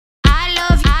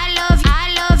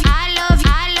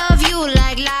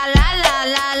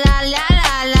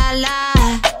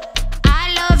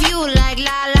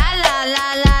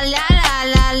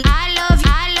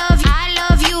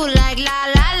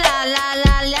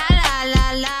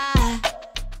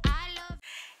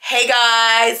Hey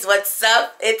guys, what's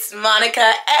up? It's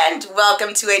Monica and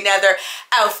welcome to another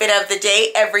outfit of the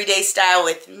day, everyday style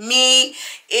with me.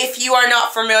 If you are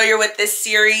not familiar with this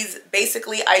series,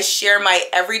 basically I share my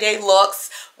everyday looks,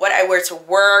 what I wear to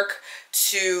work,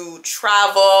 to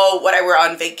travel, what I wear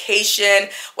on vacation,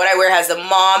 what I wear as a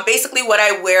mom, basically what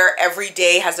I wear every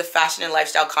day as a fashion and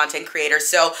lifestyle content creator.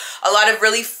 So a lot of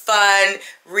really fun,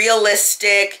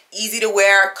 realistic, easy to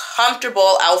wear,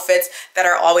 comfortable outfits that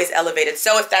are always elevated.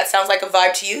 So if that sounds like a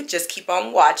vibe to you, just keep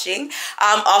on watching.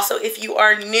 Also, if you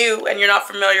are new and you're not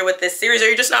familiar with this series, or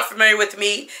you're just not familiar with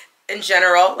me in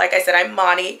general, like I said, I'm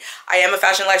Moni. I am a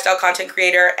fashion lifestyle content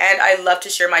creator and I love to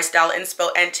share my style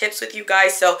inspo and tips with you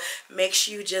guys. So make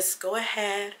sure you just go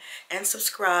ahead and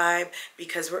subscribe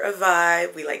because we're a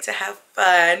vibe. We like to have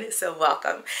fun. So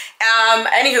welcome.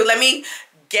 Anywho, let me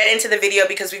get into the video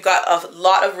because we've got a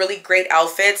lot of really great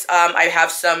outfits. I have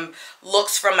some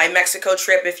looks from my Mexico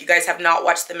trip. If you guys have not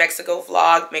watched the Mexico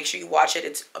vlog, make sure you watch it.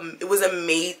 It was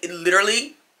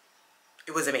amazing.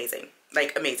 It was amazing.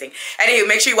 Like amazing. Anyway,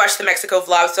 make sure you watch the Mexico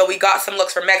vlog. So we got some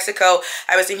looks from Mexico.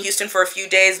 I was in Houston for a few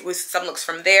days with some looks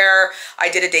from there. I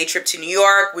did a day trip to New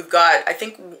York. We've got, I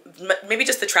think, maybe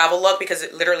just the travel look because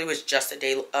it literally was just a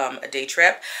day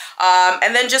trip.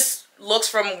 And then just looks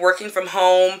from working from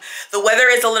home. The weather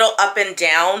is a little up and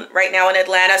down right now in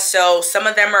Atlanta, so some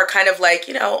of them are kind of like,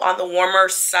 you know, on the warmer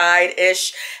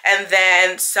side-ish, and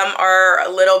then some are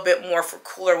a little bit more for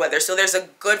cooler weather. So there's a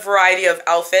good variety of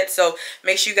outfits, so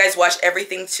make sure you guys watch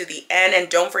everything to the end, and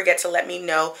don't forget to let me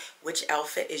know which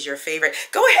outfit is your favorite.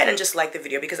 Go ahead and just like the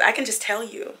video because I can just tell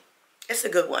you it's a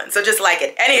good one, so just like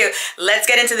it. Anywho, let's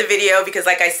get into the video because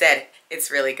like I said,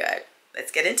 it's really good.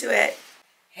 Let's get into it.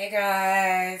 Hey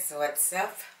guys, what's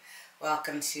up?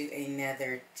 Welcome to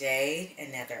another day,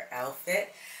 another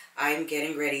outfit. I'm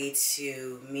getting ready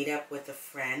to meet up with a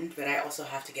friend, but I also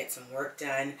have to get some work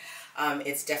done.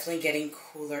 It's definitely getting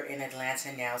cooler in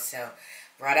Atlanta now, so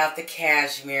brought out the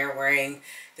cashmere, wearing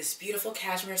this beautiful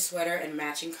cashmere sweater and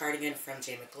matching cardigan from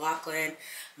J. McLaughlin.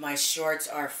 My shorts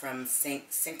are from Cinq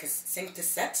de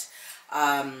Sept.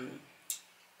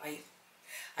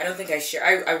 I don't think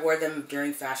I wore them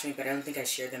during Fashion Week, but I don't think I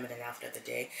shared them in an outfit of the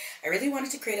day. I really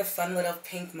wanted to create a fun little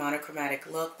pink monochromatic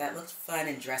look that looked fun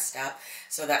and dressed up.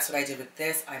 So that's what I did with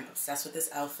this. I'm obsessed with this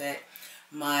outfit.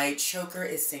 My choker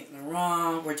is Saint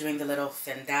Laurent. We're doing the little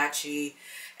Fendace.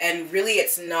 And really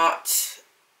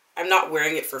I'm not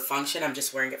wearing it for function. I'm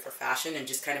just wearing it for fashion and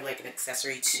just kind of like an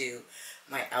accessory to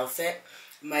my outfit.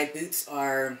 My boots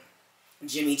are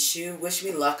Jimmy Choo. Wish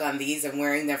me luck on these. I'm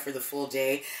wearing them for the full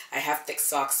day. I have thick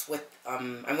socks with,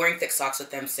 I'm wearing thick socks with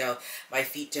them so my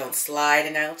feet don't slide,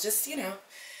 and I'll just, you know,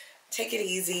 take it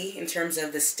easy in terms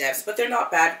of the steps. But they're not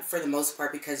bad for the most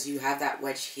part because you have that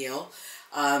wedge heel.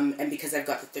 And because I've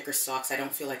got the thicker socks, I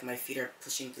don't feel like my feet are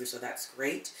pushing through, so that's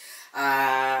great.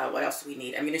 What else do we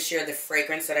need? I'm going to share the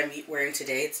fragrance that I'm wearing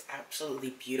today. It's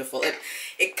absolutely beautiful.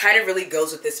 It kind of really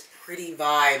goes with this pretty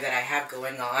vibe that I have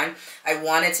going on. I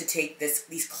wanted to take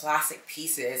these classic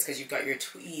pieces because you've got your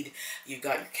tweed, you've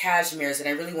got your cashmeres, and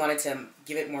I really wanted to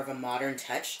give it more of a modern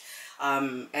touch.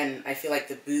 And I feel like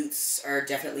the boots are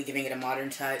definitely giving it a modern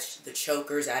touch. The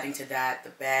choker's adding to that,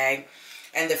 the bag,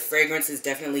 and the fragrance is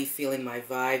definitely feeling my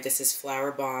vibe. This is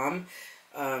Flower Bomb.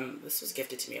 This was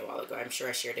gifted to me a while ago. I'm sure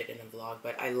I shared it in a vlog,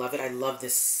 but I love it. I love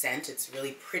this scent. It's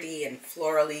really pretty and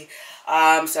florally.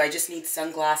 So I just need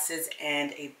sunglasses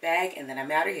and a bag, and then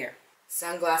I'm out of here.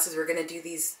 Sunglasses, we're going to do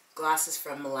these glasses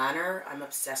from Milano. I'm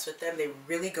obsessed with them. They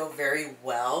really go very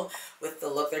well with the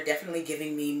look. They're definitely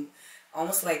giving me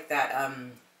almost like that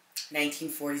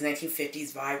 1940s,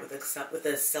 1950s vibe with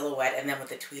a silhouette and then with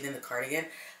the tweed and the cardigan.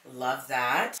 Love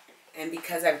that. And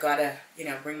because I've got to, you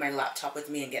know, bring my laptop with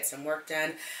me and get some work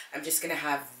done, I'm just going to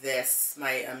have this,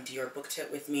 my Dior book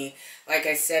tip with me. Like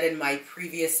I said in my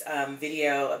previous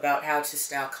video about how to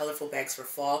style colorful bags for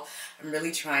fall, I'm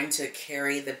really trying to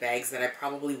carry the bags that I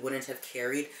probably wouldn't have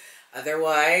carried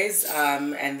otherwise.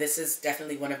 And this is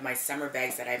definitely one of my summer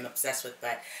bags that I'm obsessed with,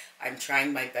 but I'm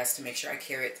trying my best to make sure I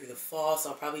carry it through the fall.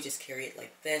 So I'll probably just carry it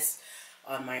like this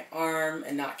on my arm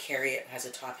and not carry it as a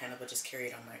top handle, but just carry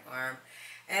it on my arm.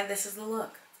 And this is the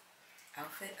look.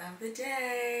 Outfit of the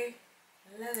day.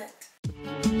 Love it.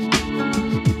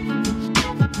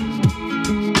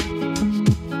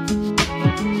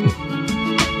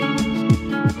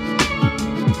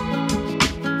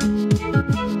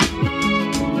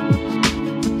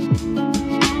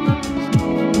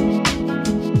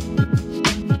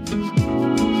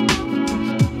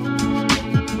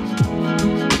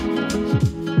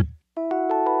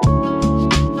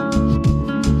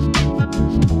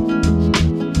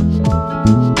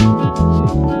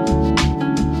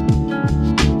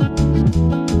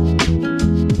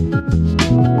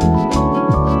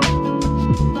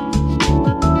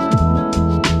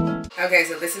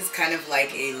 this is kind of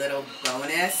like a little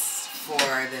bonus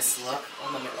for this look.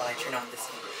 One moment while I turn off this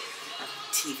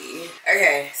TV.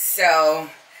 Okay, so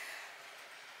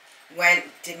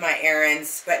did my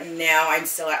errands, but now I'm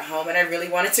still at home and I really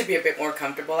wanted to be a bit more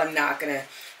comfortable. I'm not gonna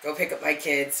go pick up my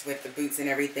kids with the boots and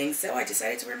everything, so I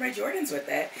decided to wear my Jordans with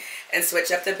it and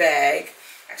switch up the bag.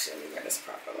 Actually, let me wear this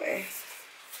properly.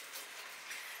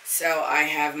 So I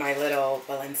have my little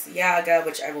Balenciaga,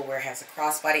 which I will wear, has a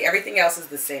crossbody. Everything else is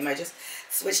the same. I just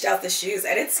switched out the shoes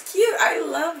and it's cute. I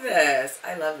love this.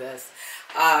 I love this.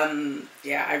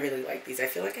 Yeah, I really like these. I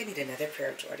feel like I need another pair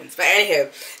of Jordans. But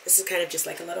anywho, this is kind of just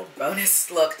like a little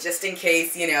bonus look, just in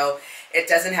case, you know, it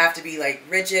doesn't have to be like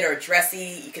rigid or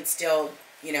dressy. You could still,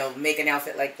 you know, make an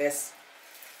outfit like this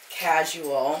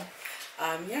casual.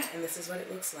 Yeah, and this is what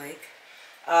it looks like.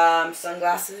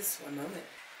 Sunglasses, one moment.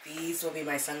 These will be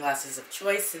my sunglasses of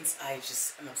choice since I'm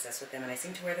obsessed with them and I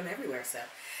seem to wear them everywhere. So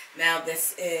now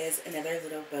this is another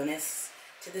little bonus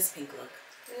to this pink look.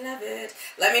 Love it.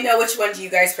 Let me know which one do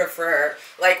you guys prefer.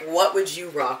 Like, what would you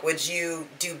rock? Would you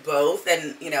do both?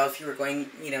 And, you know, if you were going,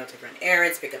 you know, to run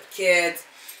errands, pick up kids,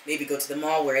 maybe go to the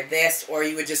mall, wear this, or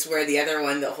you would just wear the other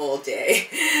one the whole day.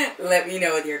 Let me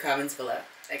know with your comments below.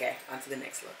 Okay, on to the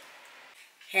next look.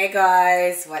 Hey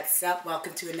guys, what's up?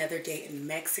 Welcome to another day in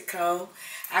Mexico.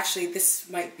 Actually, this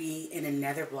might be in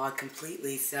another vlog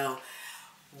completely, so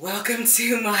welcome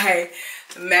to my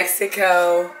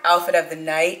Mexico outfit of the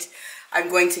night. I'm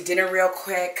going to dinner real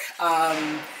quick,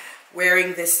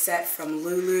 wearing this set from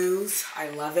Lulu's. I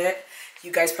love it.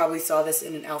 You guys probably saw this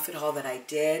in an outfit haul that I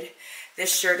did.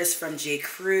 This shirt is from J.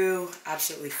 Crew,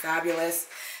 absolutely fabulous.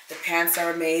 The pants are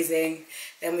amazing.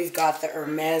 Then we've got the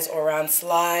Hermes Oran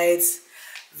slides,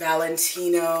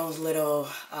 Valentino little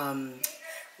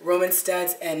Roman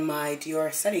studs, and my Dior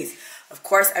sunnies. Of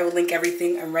course, I will link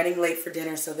everything. I'm running late for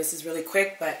dinner, so this is really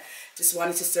quick, but just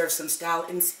wanted to serve some style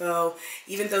inspo.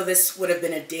 Even though this would have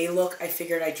been a day look, I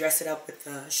figured I'd dress it up with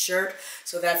the shirt.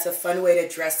 So that's a fun way to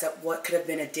dress up what could have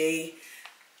been a day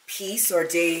piece or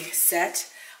day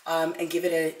set, and give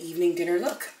it an evening dinner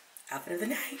look. Outfit of the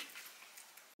night.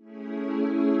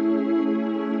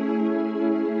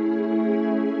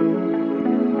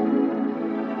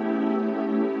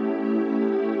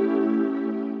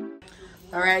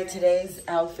 Alright, today's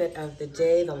outfit of the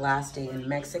day, the last day in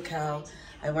Mexico.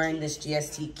 I'm wearing this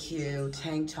GSTQ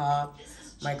tank top.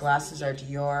 My glasses are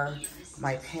Dior.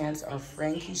 My pants are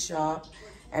Frankie Shop.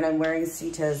 And I'm wearing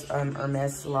Sita's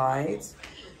Hermes slides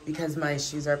because my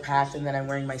shoes are packed, and then I'm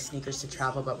wearing my sneakers to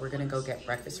travel, but we're going to go get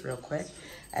breakfast real quick.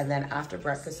 And then after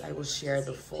breakfast, I will share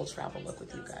the full travel look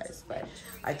with you guys. But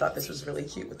I thought this was really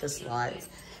cute with the slides.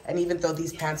 And even though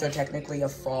these pants are technically a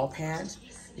fall pant,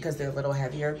 because they're a little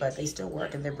heavier, but they still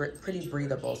work and they're pretty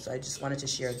breathable. So I just wanted to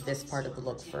share this part of the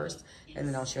look first, and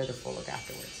then I'll share the full look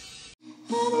afterwards.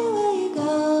 Anywhere you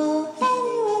go,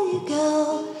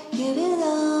 you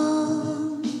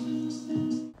belong.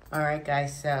 All right,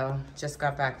 guys, so just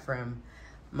got back from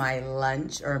my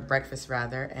lunch, or breakfast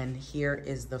rather, and here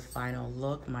is the final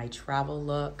look, my travel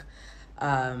look.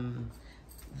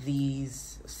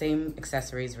 These same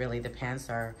accessories, really. The pants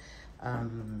are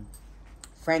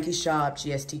Frankie Shop,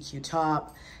 GSTQ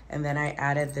top, and then I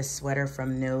added this sweater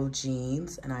from No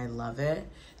Jeans, and I love it.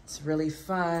 It's really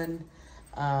fun.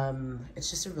 It's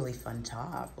just a really fun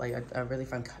top, like a really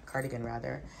fun cardigan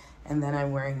rather. And then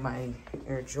I'm wearing my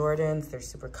Air Jordans. They're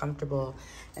super comfortable,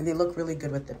 and they look really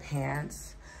good with the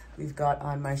pants. We've got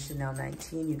on my Chanel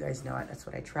 19. You guys know it. That's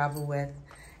what I travel with.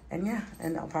 And yeah,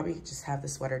 and I'll probably just have the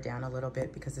sweater down a little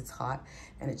bit because it's hot,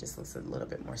 and it just looks a little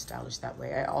bit more stylish that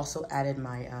way. I also added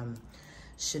my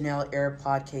Chanel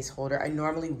AirPod case holder. I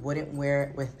normally wouldn't wear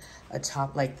it with a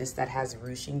top like this that has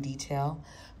ruching detail,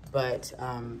 but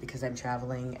because I'm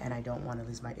traveling and I don't want to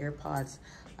lose my AirPods,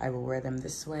 I will wear them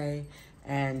this way.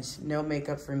 And no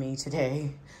makeup for me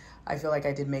today. I feel like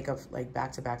I did makeup like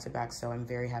back to back to back, so I'm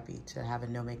very happy to have a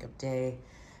no makeup day.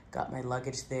 Got my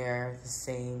luggage there, the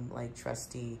same like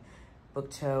trusty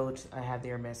book tote. I have the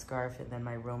Hermes scarf and then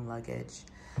my Rome luggage.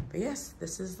 But yes,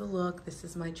 this is the look. This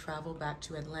is my travel back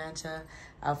to Atlanta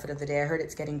outfit of the day. I heard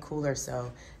it's getting cooler,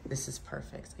 so this is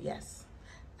perfect. So yes,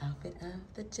 outfit of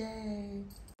the day.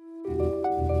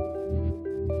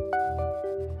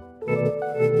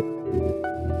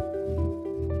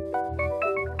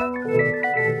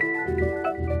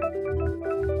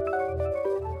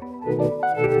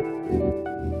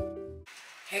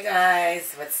 Hey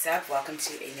guys, what's up? Welcome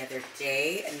to another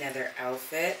day, another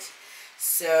outfit.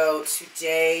 So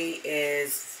today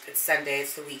it's Sunday,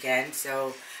 it's the weekend,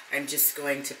 so I'm just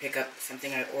going to pick up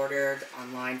something I ordered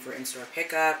online for in-store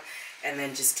pickup, and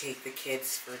then just take the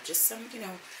kids for just some,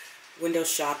 window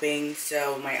shopping,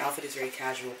 so my outfit is very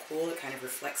casual cool. It kind of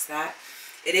reflects that.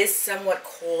 It is somewhat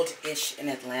cold-ish in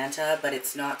Atlanta, but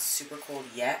it's not super cold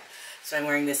yet. So I'm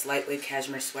wearing this lightweight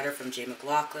cashmere sweater from J.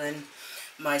 McLaughlin.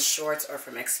 My shorts are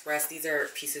from Express. These are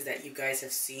pieces that you guys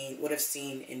would have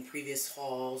seen in previous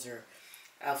hauls or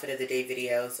outfit of the day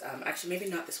videos. Actually, maybe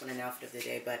not this one an outfit of the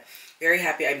day, but very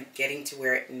happy I'm getting to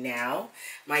wear it now.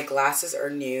 My glasses are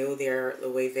new. They're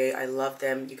Loewe. I love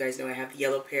them. You guys know I have the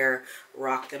yellow pair.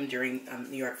 Rocked them during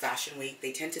New York Fashion Week.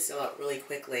 They tend to sell out really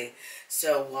quickly.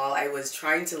 So while I was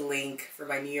trying to link for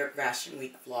my New York Fashion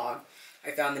Week vlog, I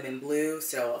found them in blue.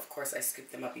 So of course I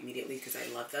scooped them up immediately because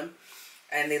I love them.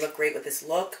 And they look great with this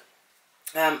look.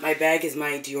 My bag is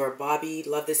my Dior Bobby.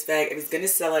 Love this bag. I was going to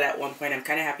sell it at one point. I'm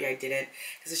kind of happy I didn't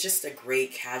because it's just a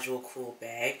great casual cool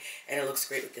bag and it looks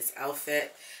great with this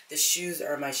outfit. The shoes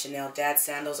are my Chanel Dad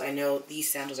sandals. I know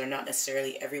these sandals are not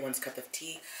necessarily everyone's cup of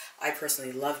tea. I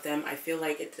personally love them. I feel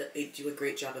like they do a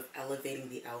great job of elevating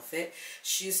the outfit.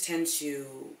 Shoes tend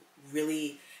to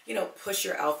really, you know, push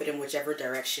your outfit in whichever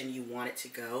direction you want it to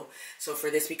go. So for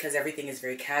this, because everything is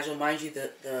very casual, mind you,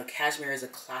 the cashmere is a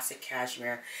classic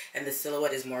cashmere and the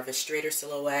silhouette is more of a straighter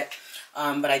silhouette.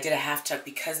 But I did a half tuck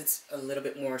because it's a little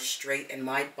bit more straight and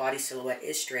my body silhouette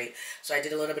is straight. So I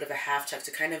did a little bit of a half tuck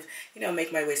to kind of, you know,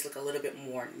 make my waist look a little bit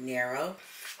more narrow.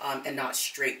 And not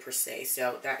straight per se.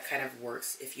 So that kind of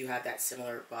works if you have that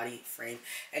similar body frame.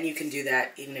 And you can do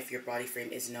that even if your body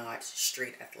frame is not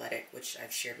straight athletic, which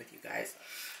I've shared with you guys.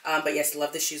 But yes,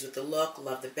 love the shoes with the look.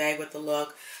 Love the bag with the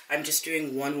look. I'm just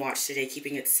doing one watch today,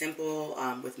 keeping it simple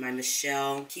with my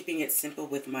Michelle. Keeping it simple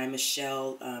with my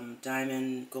Michelle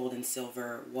diamond, gold, and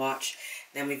silver watch.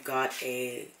 Then we've got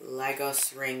a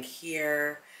Lagos ring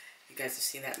here. You guys have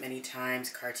seen that many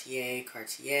times. Cartier,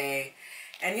 Cartier.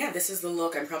 And yeah, this is the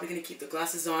look. I'm probably going to keep the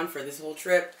glasses on for this whole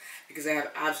trip because I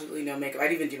have absolutely no makeup. I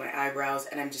didn't even do my eyebrows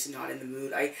and I'm just not in the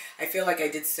mood. I feel like I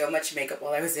did so much makeup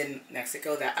while I was in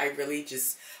Mexico that I really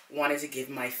just wanted to give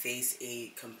my face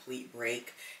a complete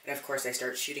break. And of course I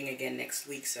start shooting again next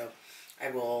week, so I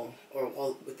will, or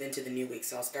well, within to the new week,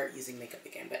 so I'll start using makeup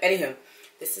again. But anywho,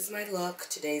 this is my look.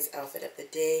 Today's outfit of the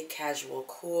day, casual,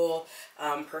 cool.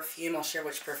 Perfume, I'll share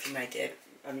which perfume I did.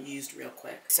 Used real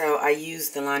quick. So I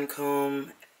used the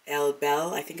Lancôme El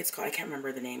Bel, I think it's called. I can't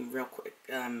remember the name real quick.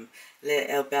 Le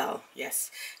El Bel,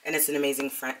 yes. And it's an amazing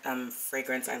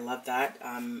fragrance. I love that.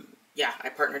 Yeah, I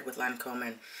partnered with Lancôme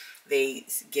and they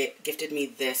gifted me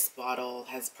this bottle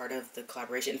as part of the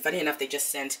collaboration. Funny enough, they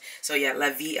just sent, so yeah, La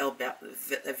Vie El Bel,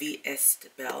 La Vie Est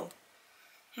Belle.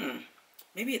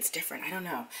 Maybe it's different. I don't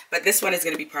know. But this one is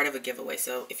going to be part of a giveaway.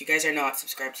 So if you guys are not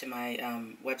subscribed to my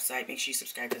website, make sure you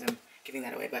subscribe because I'm giving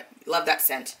that away. But love that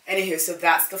scent. Anywho, so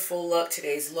that's the full look.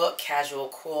 Today's look, casual,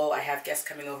 cool. I have guests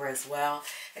coming over as well.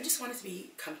 I just wanted to be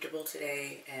comfortable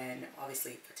today and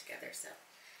obviously put together. So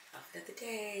outfit of the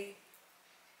day.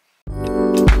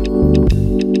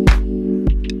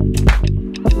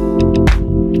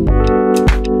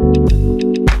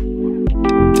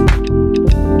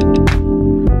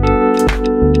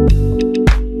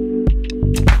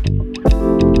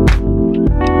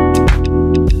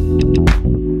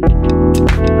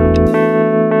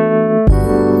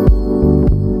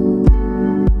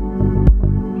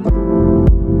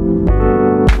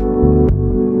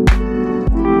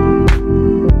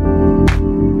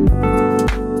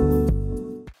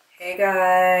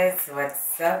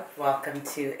 Welcome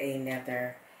to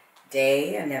another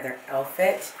day, another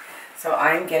outfit. So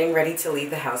I'm getting ready to leave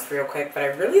the house real quick, but I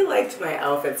really liked my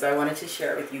outfit, so I wanted to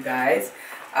share it with you guys.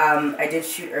 I did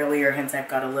shoot earlier, hence I've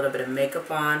got a little bit of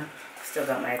makeup on. Still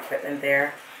got my equipment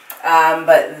there.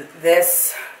 But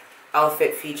this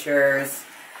outfit features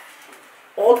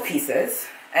old pieces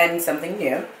and something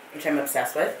new, which I'm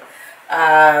obsessed with.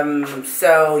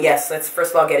 So yes, let's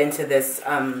first of all get into this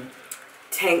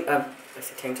tank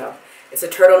top. It's a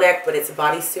turtleneck, but it's a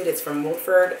bodysuit. It's from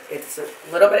Wolford. It's a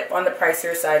little bit on the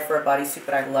pricier side for a bodysuit,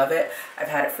 but I love it. I've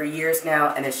had it for years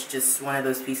now, and it's just one of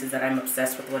those pieces that I'm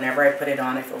obsessed with. Whenever I put it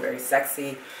on, I feel very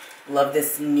sexy. Love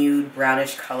this nude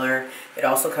brownish color. It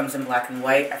also comes in black and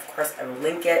white. Of course, I will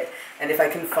link it. And if I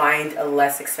can find a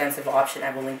less expensive option,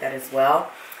 I will link that as well.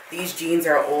 These jeans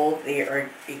are old. They are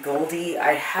a Goldie.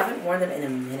 I haven't worn them in a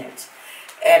minute.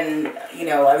 And, you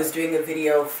know, I was doing a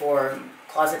video for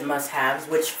closet must-haves,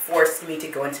 which forced me to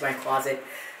go into my closet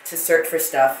to search for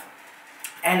stuff.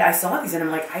 And I saw these and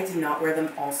I'm like, I did not wear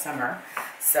them all summer.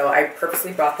 So I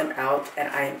purposely brought them out and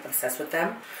I'm obsessed with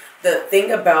them. The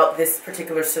thing about this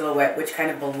particular silhouette, which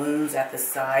kind of balloons at the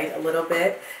side a little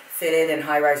bit, fitted and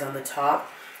high-rise on the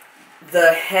top,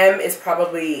 the hem is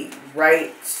probably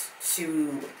right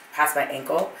to past my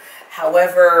ankle.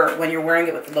 However, when you're wearing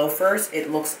it with loafers,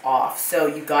 it looks off. So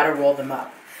you gotta roll them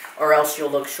up or else you'll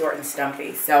look short and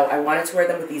stumpy. So I wanted to wear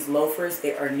them with these loafers.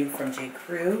 They are new from J.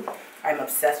 Crew. I'm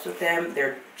obsessed with them.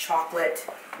 They're chocolate,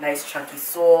 nice chunky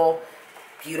sole,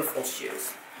 beautiful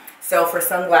shoes. So for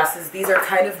sunglasses, these are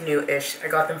kind of new-ish. I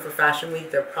got them for Fashion Week.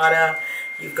 They're Prada.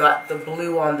 You've got the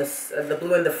blue on the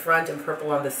blue in the front and purple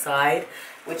on the side,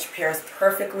 which pairs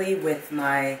perfectly with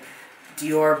my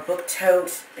Dior book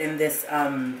tote in this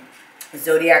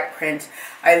Zodiac print.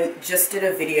 I just did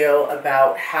a video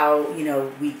about how, you know,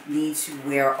 we need to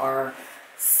wear our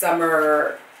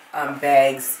summer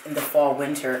bags in the fall,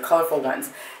 winter, colorful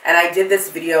ones. And I did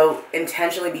this video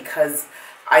intentionally because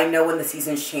I know when the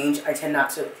seasons change, I tend not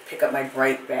to pick up my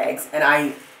bright bags. And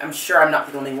I'm sure I'm not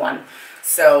the only one.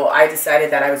 So I decided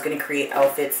that I was going to create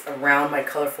outfits around my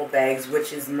colorful bags,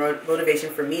 which is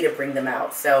motivation for me to bring them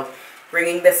out. So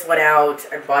bringing this one out,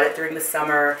 I bought it during the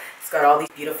summer. It's got all these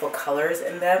beautiful colors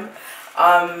in them.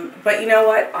 But you know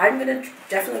what? I'm going to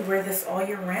definitely wear this all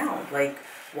year round. Like,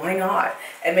 why not?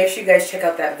 And make sure you guys check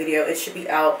out that video. It should be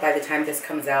out by the time this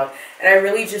comes out. And I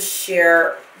really just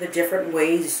share the different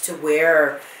ways to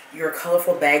wear your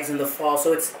colorful bags in the fall.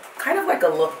 So it's kind of like a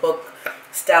lookbook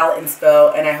style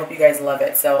inspo, and I hope you guys love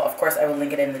it. So of course I will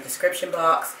link it in the description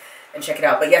box and check it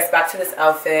out. But yes, back to this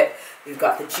outfit. We've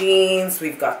got the jeans,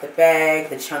 we've got the bag,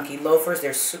 the chunky loafers.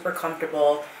 They're super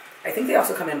comfortable. I think they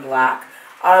also come in black.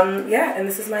 Yeah, and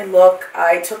this is my look.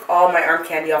 I took all my arm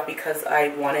candy off because I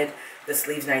wanted the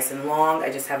sleeves nice and long.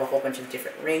 I just have a whole bunch of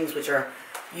different rings, which are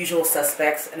usual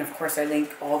suspects. And of course I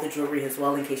link all the jewelry as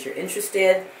well in case you're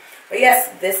interested. But yes,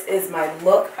 this is my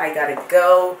look. I gotta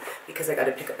go because I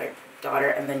gotta pick up my daughter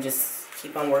and then just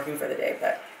keep on working for the day.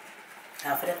 But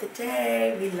outfit of the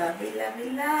day, we love, we love, we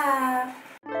love.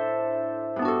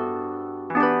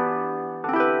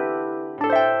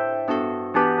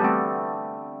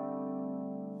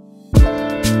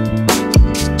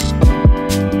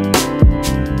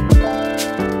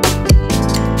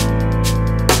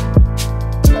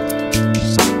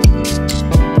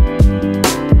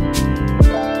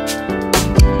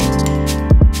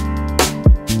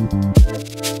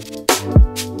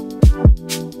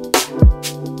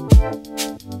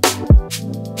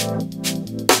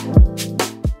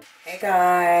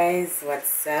 Guys,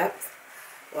 what's up?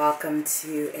 Welcome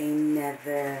to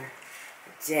another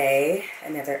day,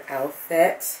 another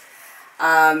outfit.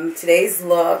 Today's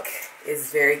look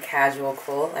is very casual,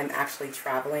 cool. I'm actually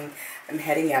traveling. I'm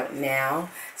heading out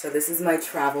now. So this is my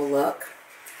travel look.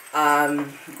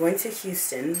 I'm going to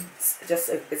Houston.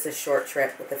 It's a short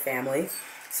trip with the family.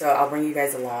 So I'll bring you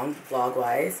guys along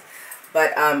vlog-wise.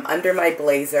 But under my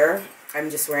blazer,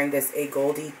 I'm just wearing this A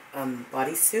Goldie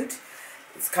bodysuit.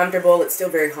 It's comfortable. It's still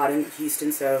very hot in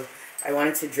Houston, so I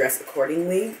wanted to dress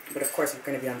accordingly. But of course, we're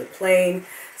going to be on the plane.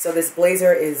 So this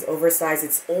blazer is oversized.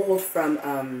 It's old from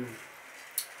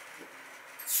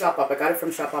Shop Up. I got it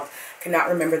from Shop Up. Cannot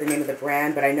remember the name of the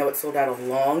brand, but I know it sold out a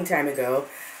long time ago.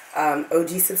 OG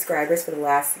subscribers for the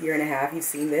last year and a half, you've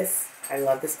seen this. I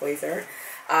love this blazer.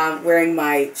 Wearing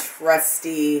my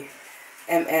trusty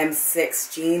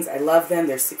MM6 jeans. I love them.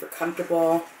 They're super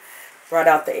comfortable. Brought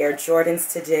out the Air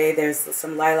Jordans today. There's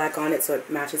some lilac on it, so it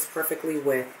matches perfectly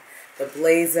with the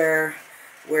blazer.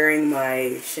 Wearing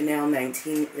my Chanel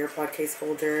 19 earpod case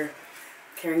holder.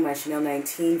 Carrying my Chanel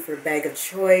 19 for bag of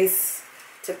choice.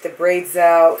 Took the braids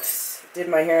out. Did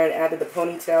my hair and added the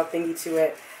ponytail thingy to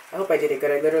it. I hope I did it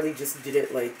good. I literally just did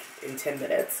it like in 10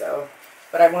 minutes. So,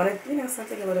 but I wanted, you know,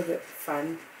 something a little bit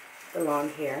fun. The long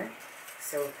hair.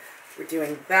 So we're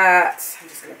doing that. I'm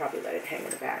just going to probably let it hang in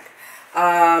the back.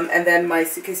 And then my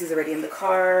suitcase is already in the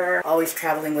car. Always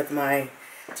traveling with my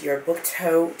Dior book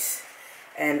tote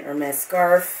and Hermes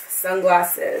scarf,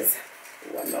 sunglasses.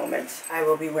 One moment. I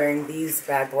will be wearing these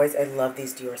bad boys. I love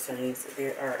these Dior sunnies. They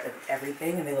are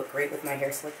everything and they look great with my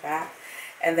hair slicked back.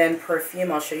 And then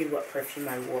perfume. I'll show you what perfume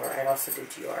I wore. I also did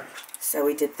Dior. So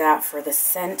we did that for the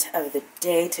scent of the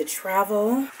day to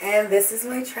travel. And this is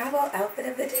my travel outfit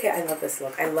of the day. I love this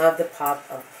look. I love the pop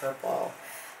of purple.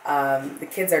 The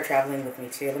kids are traveling with me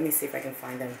too. Let me see if I can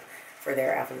find them for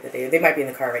their outfit of the day. They might be in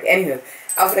the car already. Anywho,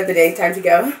 outfit of the day, time to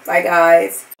go. Bye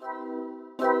guys.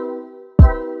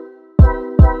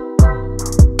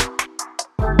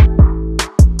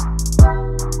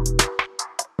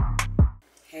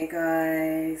 Hey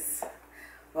guys,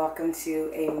 welcome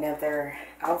to another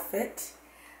outfit.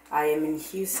 I am in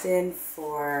Houston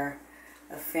for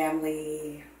a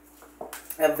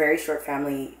very short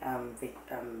family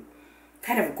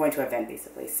kind of going to an event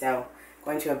basically. So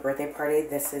going to a birthday party.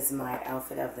 This is my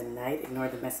outfit of the night. Ignore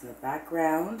the mess in the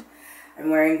background.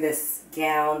 I'm wearing this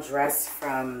gown dress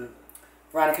from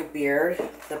Veronica beard.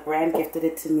 The brand gifted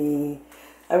it to me.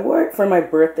 I wore it for my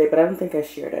birthday, but I don't think I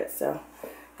shared it. So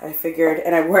I figured,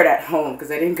 and I wore it at home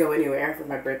because I didn't go anywhere for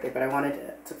my birthday, but I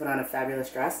wanted to put on a fabulous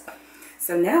dress.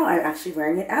 So now I'm actually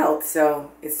wearing it out.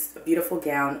 So it's a beautiful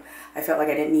gown. I felt like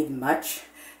I didn't need much.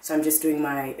 So I'm just doing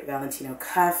my Valentino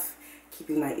cuff,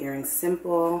 keeping my earrings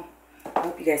simple. I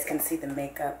hope you guys can see the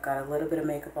makeup. Got a little bit of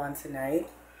makeup on tonight.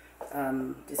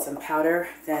 Did some powder.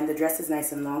 Then the dress is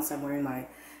nice and long, so I'm wearing my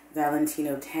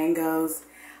Valentino tangos.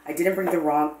 I didn't bring the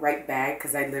right bag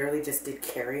because I literally just did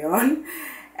carry-on.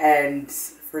 And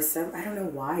for some, I don't know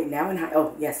why. Now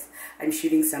oh yes, I'm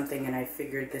shooting something and I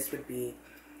figured this would be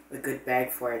a good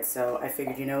bag for it. So I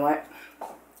figured, you know what?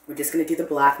 We're just going to do the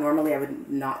black. Normally I would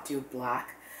not do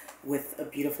black with a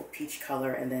beautiful peach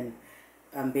color and then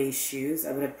beige shoes.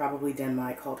 I would have probably done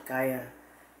my Cult Gaia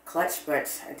clutch,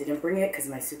 but I didn't bring it because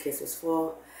my suitcase was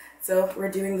full. So we're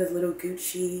doing the little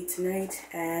Gucci tonight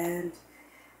and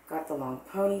got the long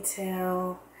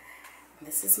ponytail.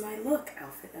 This is my look,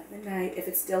 outfit of the night. If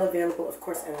it's still available, of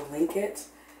course, I will link it.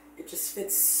 It just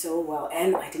fits so well.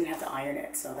 And I didn't have to iron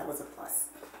it, so that was a plus.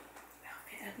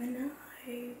 Outfit of the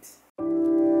night.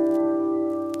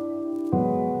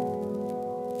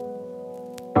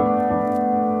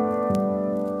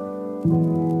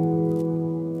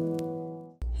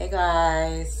 Hey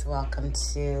guys, welcome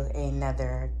to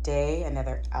another day,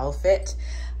 another outfit.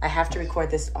 I have to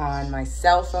record this on my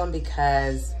cell phone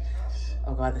because,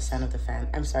 oh god, the sound of the fan.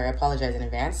 I'm sorry, I apologize in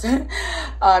advance.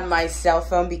 On my cell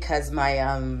phone because my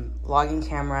vlogging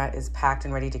camera is packed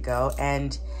and ready to go,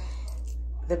 and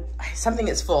something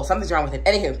is full. Something's wrong with it.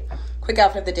 Anywho, quick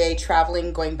outfit of the day.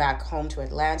 Traveling, going back home to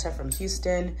Atlanta from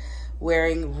Houston,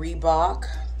 wearing Reebok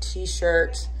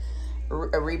t-shirt,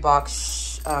 Reebok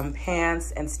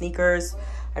pants and sneakers.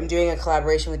 I'm doing a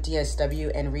collaboration with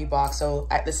DSW and Reebok, so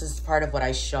this is part of what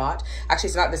I shot. Actually,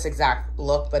 it's not this exact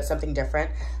look, but something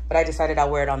different. But I decided I'll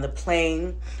wear it on the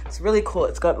plane. It's really cool.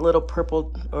 It's got a little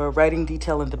purple writing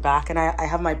detail in the back, and I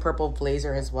have my purple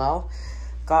blazer as well.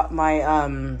 Got my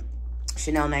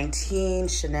Chanel 19,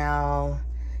 Chanel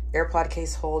AirPod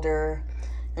case holder,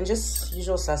 and just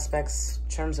usual suspects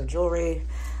in terms of jewelry.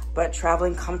 But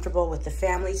traveling comfortable with the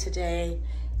family today,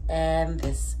 and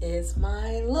this is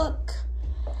my look.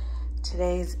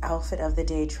 Today's outfit of the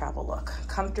day travel look.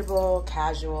 Comfortable,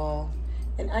 casual,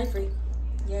 and ivory.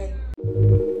 Yay.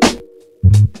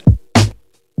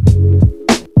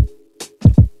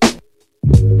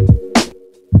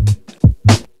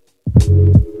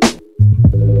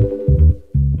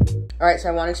 All right, so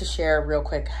I wanted to share real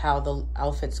quick how the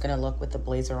outfit's gonna look with the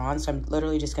blazer on. So I'm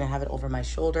literally just gonna have it over my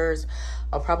shoulders.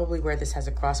 I'll probably wear this as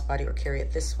a crossbody or carry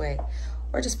it this way,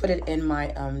 or just put it in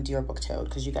my Dior book tote,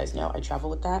 because you guys know I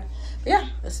travel with that. But yeah,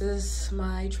 this is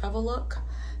my travel look.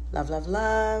 Love, love,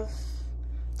 love.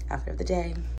 Outfit of the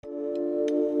day.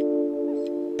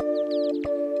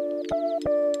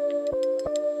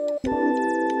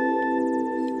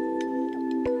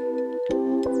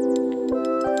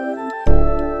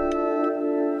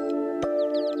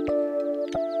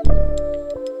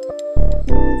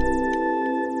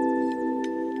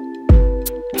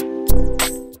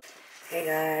 Hey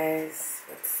guys,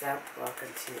 what's up? Welcome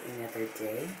to another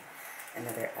day,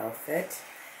 another outfit.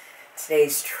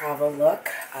 Today's travel look,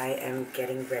 I am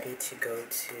getting ready to go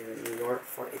to New York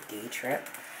for a day trip.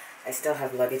 I still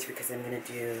have luggage because I'm going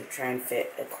to try and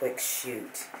fit a quick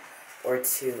shoot or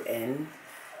two in.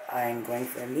 I'm going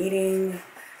for a meeting,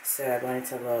 so I wanted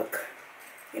to look,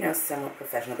 you know, somewhat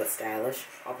professional but stylish.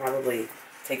 I'll probably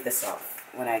take this off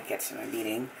when I get to my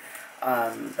meeting.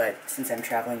 But since I'm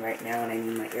traveling right now and I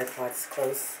need my AirPods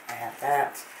close, I have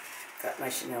that. Got my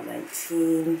Chanel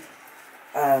 19.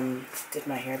 Did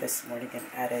my hair this morning and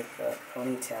added the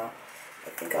ponytail. I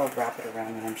think I'll wrap it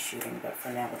around when I'm shooting, but for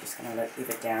now we're just going to leave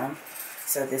it down.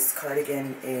 So this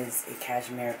cardigan is a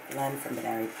cashmere blend from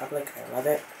Banana Republic. I love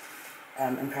it.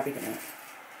 I'm probably going to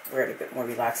wear it a bit more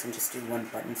relaxed and just do one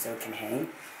button so it can hang.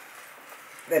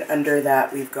 Then under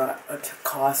that we've got a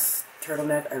COS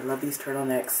turtleneck. I love these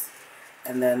turtlenecks.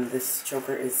 And then this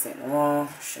choker is Saint Laurent,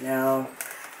 Chanel,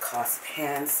 COS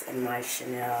pants, and my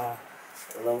Chanel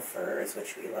loafers,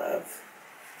 which we love.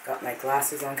 Got my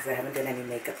glasses on because I haven't done any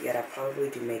makeup yet. I'll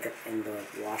probably do makeup in the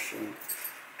washing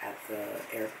at the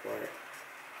airport.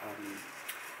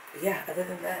 But yeah, other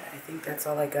than that, I think that's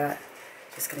all I got.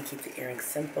 Just going to keep the earrings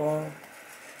simple.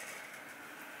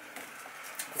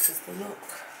 This is the look.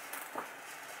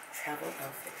 Travel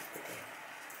outfit of the day.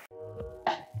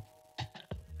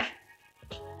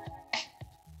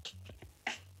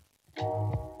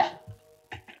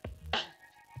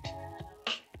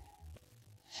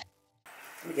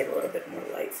 Let me get a little bit more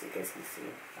light so you guys can see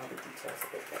all the details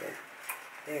a bit better.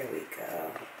 There we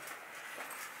go.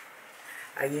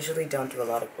 I usually don't do a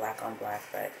lot of black on black,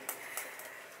 but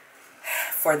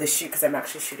for the shoot, because I'm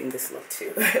actually shooting this look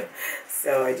too.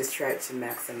 So I just tried to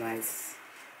maximize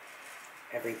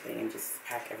everything and just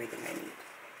pack everything I need.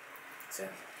 So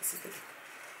this is the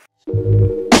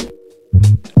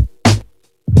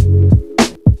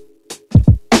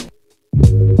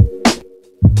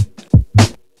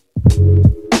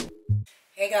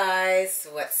Hey guys,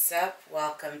 what's up?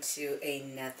 Welcome to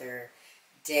another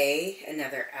day,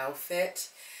 another outfit.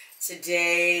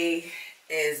 Today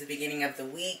is the beginning of the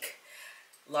week.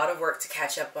 A lot of work to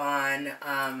catch up on,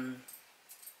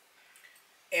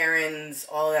 errands,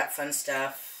 all that fun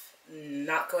stuff.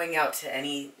 Not going out to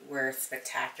anywhere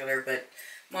spectacular, but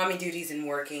mommy duties and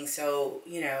working. So,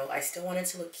 you know, I still wanted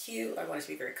to look cute. I wanted to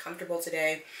be very comfortable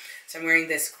today. So I'm wearing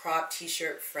this crop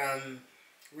t-shirt from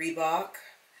Reebok.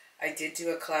 I did do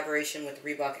a collaboration with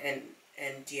Reebok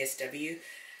and DSW.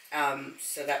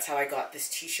 So that's how I got this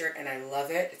t-shirt, and I love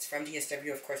it. It's from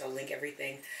DSW, of course. I'll link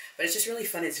everything. But it's just really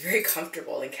fun. It's very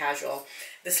comfortable and casual.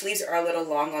 The sleeves are a little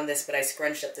long on this, but I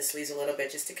scrunched up the sleeves a little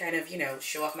bit just to kind of, you know,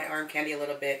 show off my arm candy a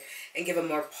little bit and give a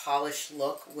more polished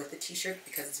look with the t-shirt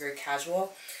because it's very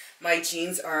casual. My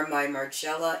jeans are my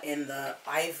Margiela in the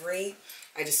ivory.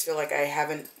 I just feel like I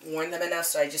haven't worn them enough,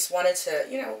 so I just wanted to,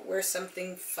 you know, wear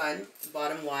something fun,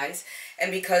 bottom-wise.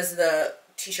 And because the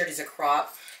t-shirt is a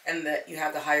crop and that you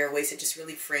have the higher waist, it just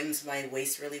really frames my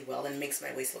waist really well and makes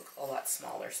my waist look a lot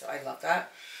smaller, so I love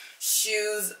that.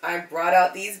 Shoes, I brought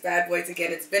out these bad boys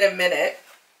again. It's been a minute.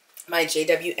 My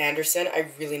JW Anderson, I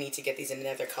really need to get these in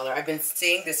another color. I've been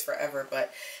saying this forever,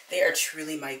 but they are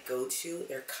truly my go-to.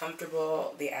 They're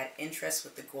comfortable, they add interest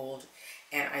with the gold,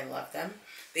 and I love them.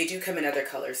 They do come in other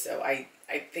colors, so I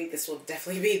think this will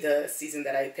definitely be the season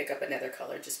that I pick up another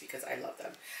color just because I love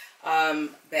them.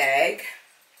 Bag.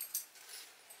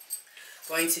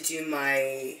 Going to do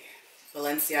my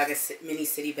Balenciaga mini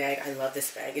city bag. I love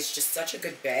this bag. It's just such a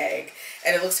good bag,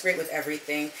 and it looks great with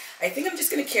everything. I think I'm just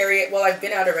going to carry it. Well, I've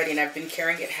been out already, and I've been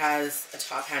carrying it. Has a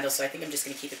top handle, so I think I'm just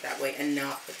going to keep it that way and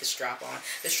not put the strap on.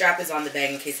 The strap is on the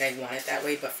bag in case I want it that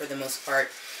way, but for the most part,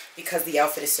 because the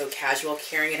outfit is so casual,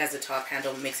 carrying it as a top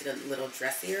handle makes it a little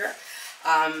dressier.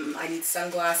 I need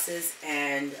sunglasses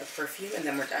and a perfume, and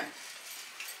then we're done.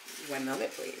 One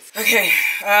moment, please. Okay,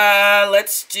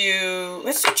 let's do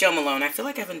Joe Malone. I feel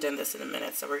like I haven't done this in a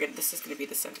minute, so this is gonna be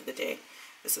the scent of the day.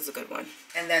 This is a good one.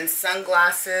 And then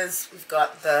sunglasses, we've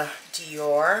got the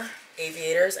Dior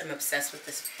Aviators. I'm obsessed with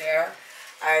this pair.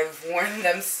 I've worn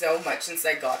them so much since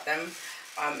I got them.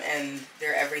 And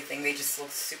they're everything. They just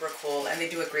look super cool, and they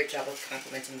do a great job of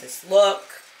complementing this look.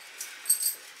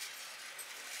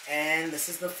 And this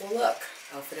is the full look,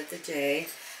 outfit of the day.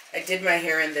 I did my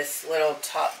hair in this little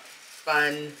top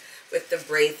bun with the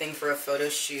braid thing for a photo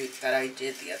shoot that I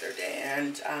did the other day,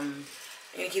 and I'm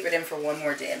gonna keep it in for one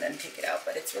more day and then take it out,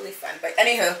 but it's really fun. But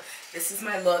anyhow, this is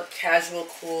my look: casual,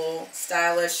 cool,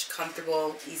 stylish,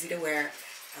 comfortable, easy to wear,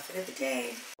 outfit of the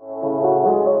day.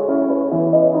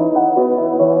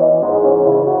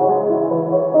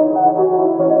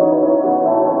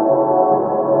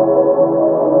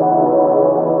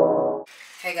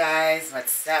 Hey guys,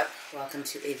 what's up? Welcome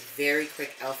to a very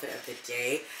quick outfit of the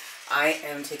day. I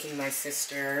am taking my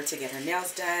sister to get her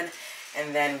nails done,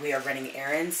 and then we are running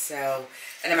errands.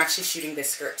 And I'm actually shooting this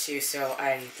skirt too, so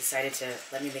I decided to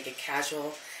let me make it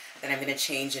casual. Then I'm gonna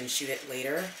change and shoot it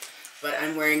later. But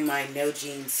I'm wearing my no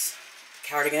jeans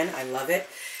cardigan. I love it.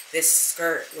 This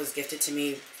skirt was gifted to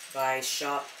me by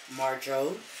Shop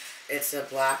Marjo. It's a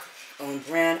black owned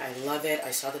brand. I love it.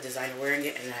 I saw the designer wearing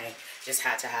it and I just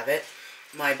had to have it.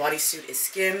 My bodysuit is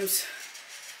Skims.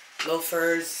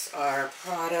 Loafers are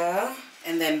Prada.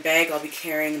 And then bag, I'll be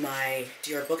carrying my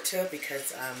Dior book tote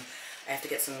because I have to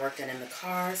get some work done in the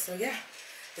car. So yeah,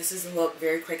 this is a look,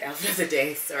 very quick outfit of the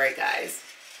day. Sorry guys.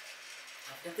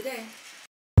 Outfit of the day.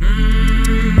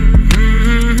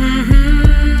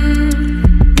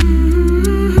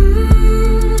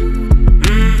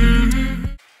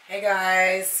 Hey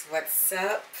guys, what's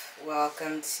up?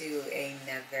 Welcome to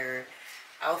another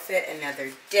outfit,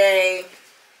 another day.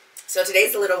 So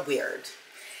today's a little weird.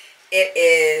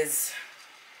 It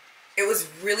was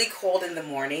really cold in the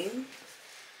morning,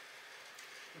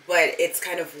 but it's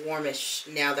kind of warmish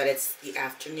now that it's the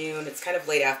afternoon. It's kind of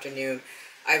late afternoon.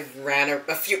 I've ran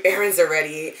a few errands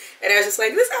already, and I was just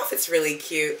like, this outfit's really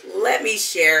cute. Let me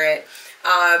share it.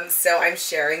 So I'm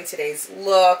sharing today's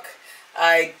look.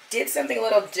 I did something a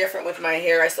little different with my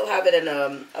hair. I still have it in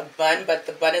a bun, but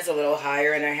the bun is a little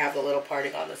higher and I have the little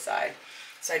parting on the side.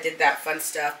 So I did that fun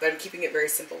stuff, but I'm keeping it very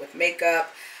simple with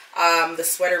makeup. The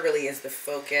sweater really is the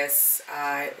focus.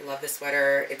 I love the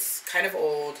sweater. It's kind of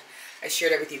old. I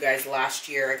shared it with you guys last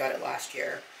year. I got it last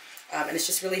year. And it's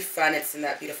just really fun. It's in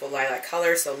that beautiful lilac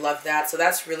color, so love that. So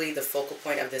that's really the focal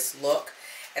point of this look.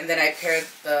 And then I paired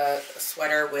the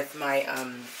sweater with my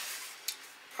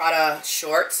Prada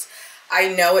shorts. I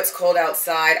know it's cold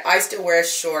outside. I still wear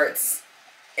shorts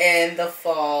in the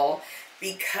fall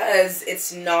because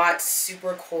it's not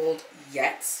super cold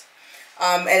yet.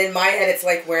 And in my head, it's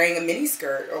like wearing a mini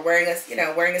skirt or wearing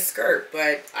a skirt.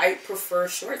 But I prefer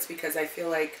shorts because I feel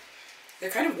like they're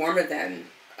kind of warmer than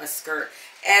a skirt.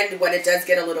 And when it does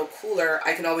get a little cooler,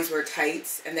 I can always wear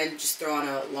tights and then just throw on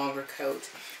a longer coat.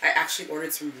 I actually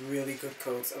ordered some really good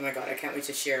coats. Oh my god, I can't wait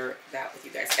to share that with you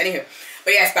guys. Anywho,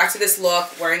 but yes, back to this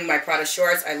look, wearing my Prada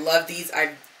shorts. I love these.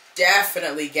 I'm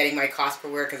definitely getting my cost per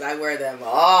wear because I wear them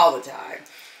all the time.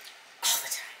 All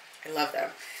the time. I love them.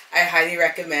 I highly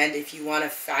recommend if you want a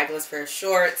fabulous pair of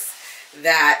shorts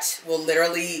that will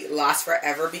literally last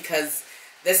forever, because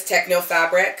this techno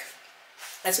fabric,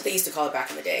 that's what they used to call it back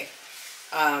in the day.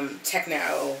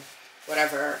 Techno,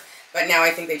 whatever. But now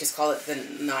I think they just call it the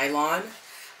nylon.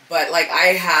 But like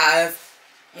I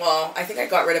think I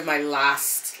got rid of my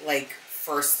last like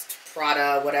first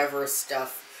Prada whatever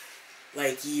stuff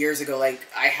like years ago. Like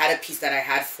I had a piece that I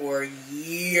had for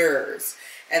years.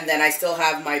 And then I still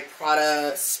have my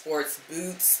Prada sports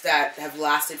boots that have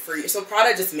lasted for years. So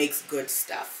Prada just makes good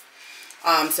stuff.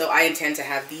 So I intend to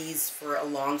have these for a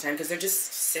long time because they're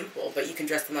just simple, but you can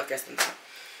dress them up, dress them down.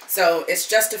 So it's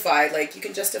justified. Like you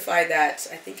can justify that.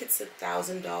 I think it's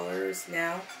 $1,000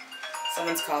 now.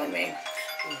 Someone's calling me.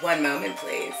 One moment,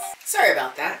 please. Sorry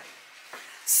about that.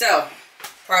 So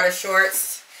Prada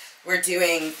shorts. We're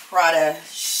doing Prada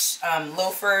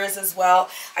loafers as well.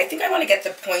 I think I want to get the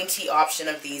pointy option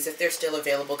of these if they're still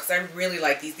available because I really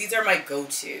like these. These are my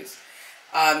go-tos.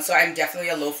 So I'm definitely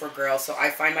a loafer girl, so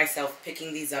I find myself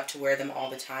picking these up to wear them all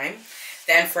the time.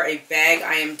 Then for a bag,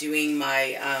 I am doing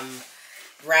my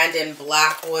Brandon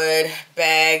Blackwood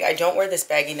bag. I don't wear this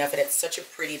bag enough, and it's such a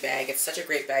pretty bag. It's such a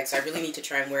great bag, so I really need to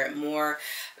try and wear it more.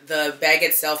 The bag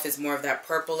itself is more of that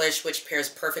purplish, which pairs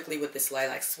perfectly with this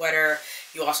lilac sweater.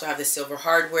 You also have the silver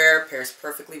hardware, pairs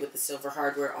perfectly with the silver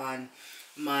hardware on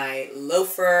my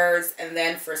loafers. And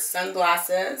then for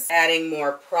sunglasses, adding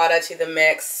more Prada to the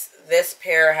mix. This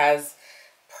pair has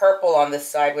purple on this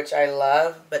side, which I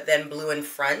love, but then blue in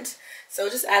front. So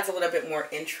it just adds a little bit more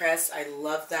interest. I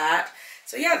love that.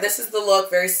 So yeah, this is the look,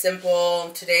 very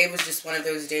simple. Today was just one of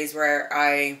those days where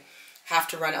I have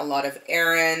to run a lot of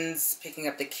errands, picking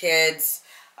up the kids.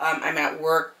 I'm at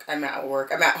work. I'm at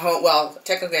home. Well,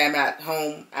 technically I'm at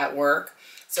home at work.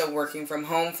 So working from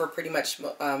home for pretty much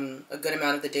a good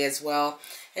amount of the day as well.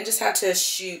 And just had to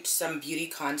shoot some beauty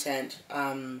content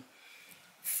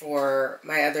for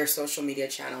my other social media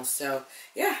channels. So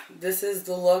yeah, this is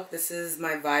the look. This is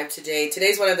my vibe today.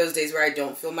 Today's one of those days where I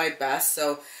don't feel my best.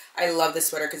 So I love this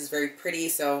sweater because it's very pretty.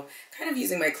 So kind of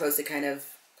using my clothes to kind of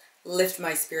lift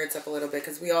my spirits up a little bit,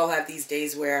 because we all have these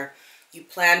days where you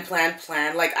plan.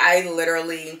 Like I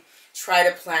literally try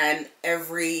to plan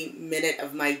every minute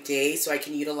of my day so I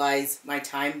can utilize my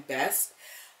time best.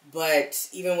 But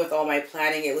even with all my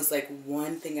planning, it was like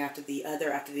one thing after the other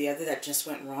that just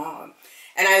went wrong.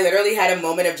 And I literally had a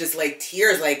moment of just like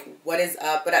tears, like what is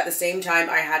up? But at the same time,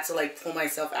 I had to like pull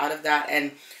myself out of that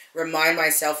and remind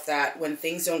myself that when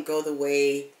things don't go the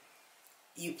way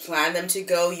you plan them to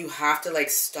go, you have to like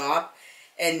stop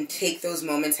and take those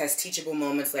moments as teachable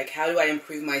moments. Like, how do I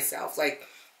improve myself? Like,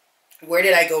 where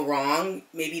did I go wrong?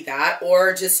 Maybe that,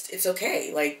 or just, it's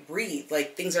okay. Like, breathe.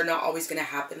 Like, things are not always going to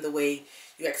happen the way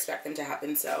you expect them to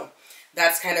happen. So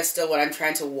that's kind of still what I'm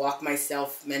trying to walk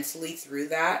myself mentally through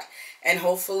that. And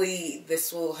hopefully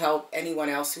this will help anyone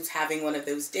else who's having one of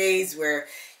those days where,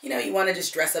 you know, you want to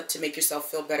just dress up to make yourself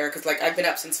feel better. Because like I've been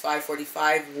up since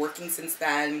 5:45, working since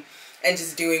then, and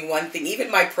just doing one thing. Even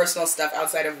my personal stuff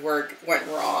outside of work went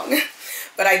wrong.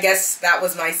 But I guess that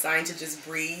was my sign to just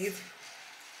breathe.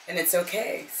 And it's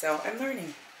okay. So I'm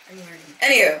learning.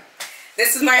 Anywho,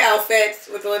 this is my outfit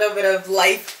with a little bit of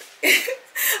life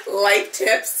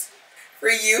tips for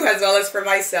you as well as for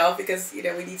myself, because, you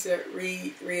know, we need to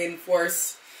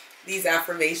reinforce these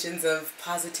affirmations of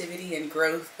positivity and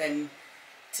growth and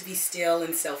to be still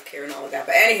and self-care and all of that.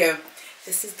 But anywho,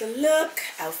 this is the look,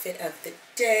 outfit of the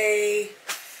day.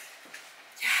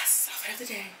 Yes, outfit of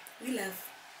the day. We love.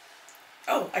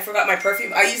 Oh, I forgot my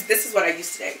perfume. This is what I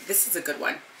used today. This is a good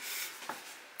one.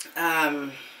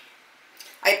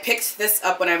 I picked this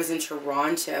up when I was in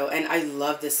Toronto, and I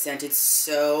love this scent. It's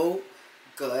so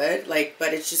good, like,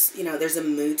 but it's just, you know, there's a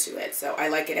mood to it, so I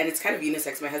like it. And it's kind of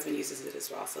unisex. My husband uses it as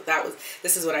well, so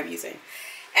this is what I'm using.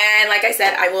 And like I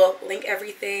said, I will link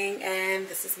everything, and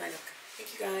this is my look.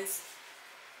 Thank you guys.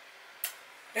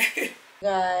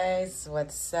 Guys,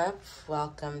 what's up?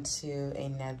 Welcome to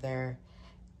another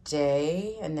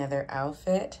day, another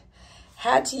outfit.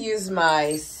 Had to use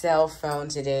my cell phone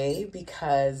today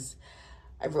because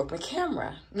I broke my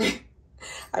camera.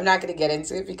 I'm not going to get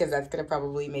into it because that's going to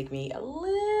probably make me a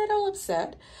little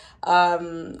upset,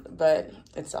 but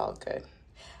it's all good.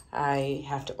 I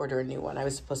have to order a new one. I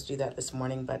was supposed to do that this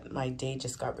morning, but my day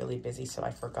just got really busy, so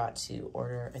I forgot to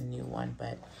order a new one.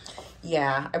 But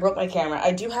yeah, I broke my camera.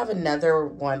 I do have another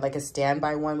one, like a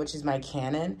standby one, which is my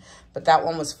Canon, but that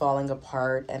one was falling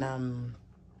apart, and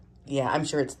yeah, I'm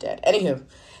sure it's dead. Anywho,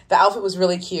 the outfit was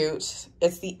really cute.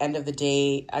 It's the end of the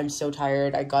day. I'm so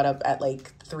tired. I got up at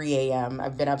like 3 a.m.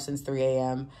 I've been up since 3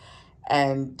 a.m.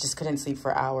 and just couldn't sleep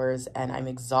for hours, and I'm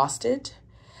exhausted.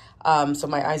 So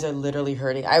my eyes are literally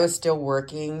hurting. I was still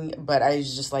working, but I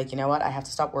was just like, you know what? I have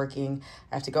to stop working.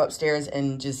 I have to go upstairs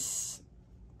and just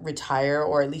retire,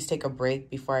 or at least take a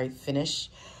break before I finish.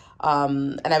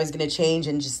 And I was going to change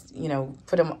and just, you know,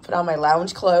 put on my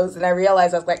lounge clothes. And I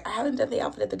realized I was like, I haven't done the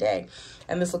outfit of the day.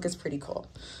 And this look is pretty cool.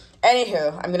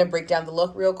 Anywho, I'm going to break down the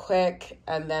look real quick,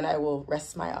 and then I will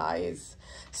rest my eyes.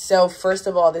 So first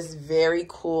of all, this very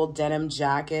cool denim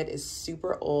jacket is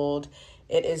super old.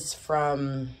 It is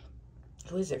from...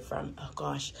 who is it from? Oh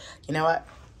gosh, you know what?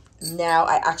 Now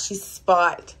I actually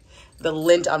spot the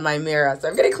lint on my mirror. So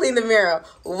I'm gonna clean the mirror.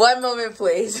 One moment,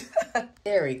 please.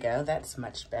 There we go, that's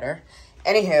much better.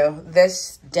 Anywho,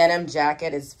 this denim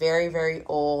jacket is very, very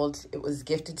old. It was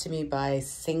gifted to me by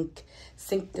Cincaset,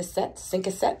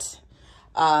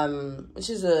 which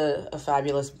is a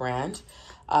fabulous brand.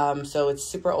 So it's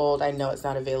super old. I know it's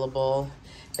not available.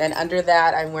 Then under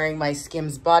that, I'm wearing my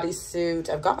Skims bodysuit.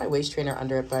 I've got my waist trainer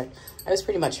under it, but I was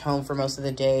pretty much home for most of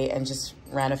the day and just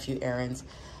ran a few errands.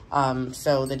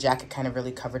 So the jacket kind of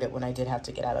really covered it when I did have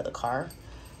to get out of the car.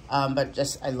 But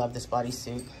just, I love this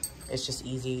bodysuit. It's just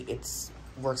easy. It's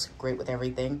works great with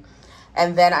everything.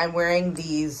 And then I'm wearing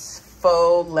these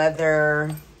faux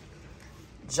leather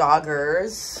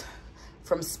joggers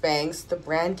from Spanx. The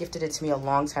brand gifted it to me a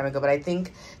long time ago, but I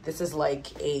think this is like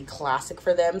a classic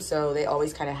for them, so they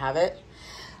always kind of have it.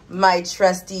 My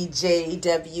trusty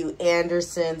J.W.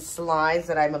 Anderson slides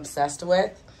that I'm obsessed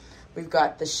with. We've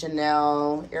got the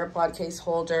Chanel AirPod case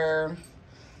holder.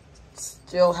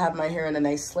 Still have my hair in a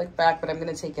nice slick back, but I'm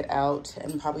going to take it out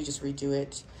and probably just redo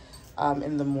it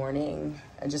in the morning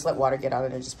and just let water get out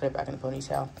of it and just put it back in a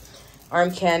ponytail.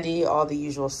 Arm candy, all the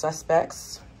usual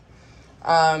suspects.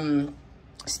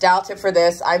 Style tip for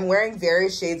this, I'm wearing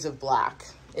various shades of black.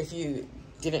 If you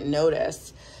didn't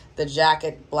notice, the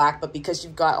jacket black, but because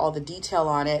you've got all the detail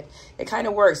on it, it kind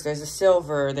of works. There's the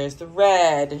silver, there's the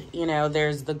red, you know,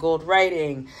 there's the gold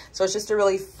writing. So it's just a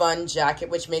really fun jacket,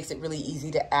 which makes it really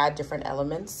easy to add different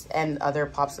elements and other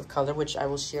pops of color, which I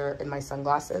will share in my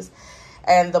sunglasses.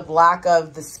 And the black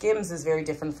of the Skims is very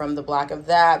different from the black of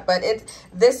that. But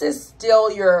this is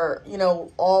still your, you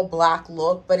know, all black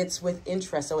look, but it's with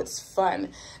interest, so it's fun.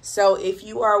 So if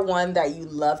you are one that you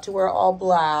love to wear all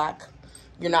black,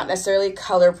 you're not necessarily a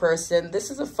color person,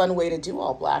 this is a fun way to do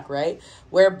all black, right?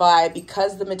 Whereby,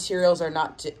 because the materials are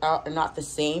not the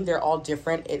same, they're all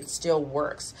different, it still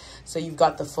works. So you've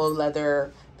got the faux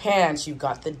leather pants, you've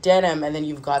got the denim, and then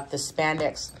you've got the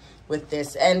spandex with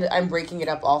this. And I'm breaking it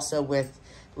up also with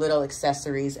little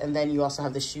accessories, and then you also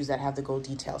have the shoes that have the gold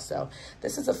detail. So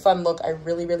this is a fun look. I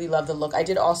really, really love the look. I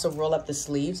did also roll up the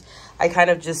sleeves. I kind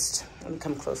of just, let me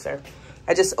come closer.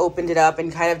 I just opened it up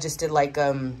and kind of just did like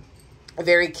a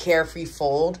very carefree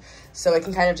fold, so it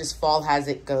can kind of just fall as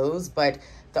it goes, but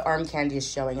the arm candy is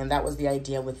showing, and that was the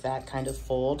idea with that kind of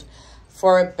fold.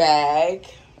 For a bag,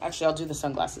 actually I'll do the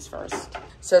sunglasses first.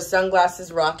 So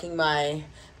sunglasses, rocking my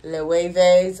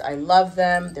Loewe's. I love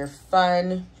them. They're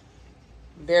fun,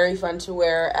 very fun to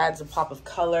wear, adds a pop of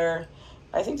color.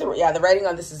 I think the writing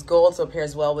on this is gold, so it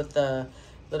pairs well with the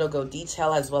little gold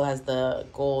detail as well as the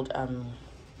gold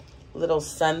little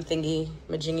sun thingy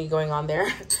majingy going on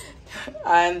there.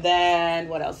 And then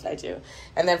what else did I do?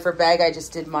 And then for bag, I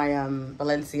just did my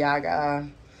Balenciaga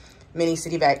mini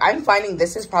city bag. I'm finding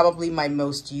this is probably my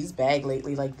most used bag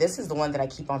lately. Like, this is the one that I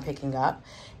keep on picking up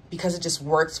because it just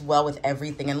works well with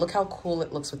everything. And look how cool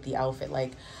it looks with the outfit.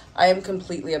 Like, I am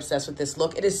completely obsessed with this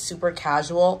look. It is super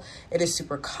casual. It is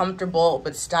super comfortable,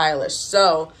 but stylish.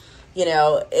 So, you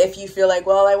know, if you feel like,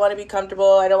 well, I want to be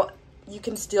comfortable, you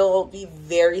can still be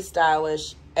very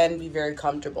stylish and be very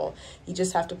comfortable. You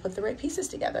just have to put the right pieces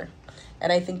together.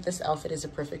 And I think this outfit is a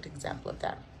perfect example of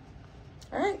that.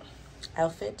 All right,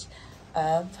 outfit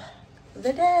of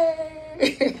the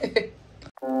day.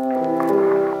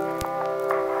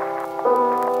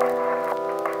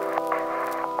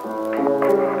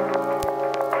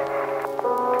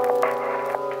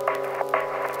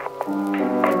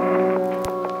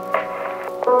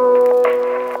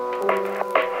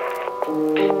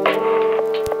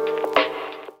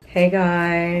 Hey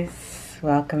guys,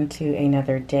 welcome to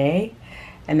another day,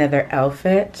 another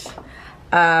outfit.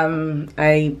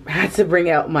 I had to bring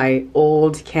out my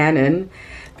old Canon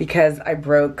because I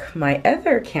broke my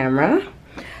other camera.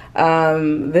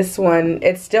 This one,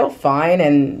 it's still fine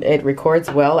and it records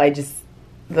well.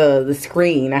 The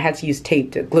screen, I had to use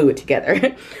tape to glue it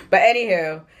together. But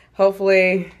anywho,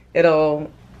 hopefully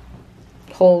it'll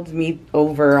hold me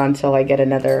over until I get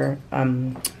another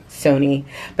Sony.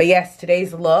 But yes,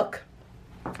 today's look,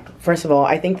 first of all,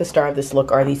 I think the star of this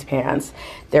look are these pants.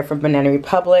 They're from Banana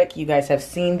Republic. You guys have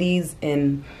seen these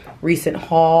in recent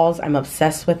hauls. I'm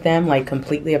obsessed with them, like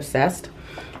completely obsessed.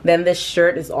 Then this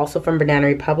shirt is also from Banana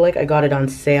Republic. I got it on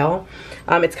sale.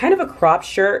 It's kind of a crop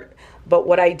shirt, but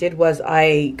what I did was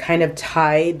I kind of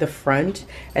tied the front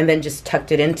and then just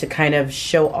tucked it in to kind of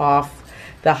show off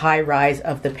the high rise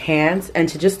of the pants and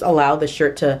to just allow the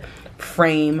shirt to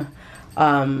frame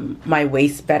my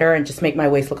waist better and just make my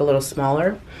waist look a little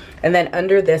smaller. And then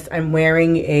under this I'm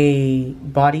wearing a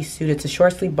bodysuit. It's a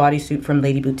short sleeve bodysuit from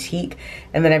Lady Boutique,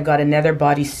 and then I've got another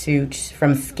bodysuit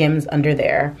from Skims under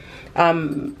there.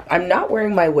 I'm not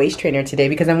wearing my waist trainer today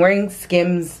because I'm wearing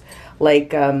Skims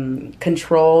like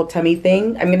control tummy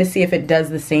thing. I'm gonna see if it does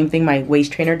the same thing my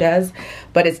waist trainer does,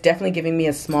 but it's definitely giving me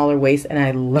a smaller waist and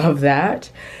I love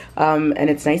that. And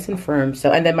it's nice and firm.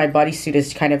 So, and then my bodysuit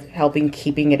is kind of helping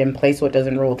keeping it in place so it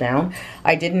doesn't roll down.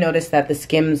 I did notice that the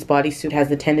Skims bodysuit has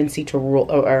the tendency to roll,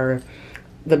 or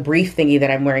the brief thingy that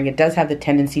I'm wearing, it does have the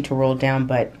tendency to roll down,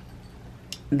 but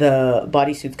the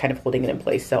bodysuit's kind of holding it in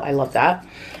place, so I love that.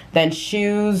 Then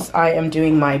shoes, I am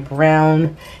doing my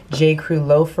brown J. Crew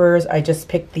loafers. I just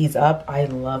picked these up. I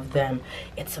love them.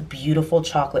 It's a beautiful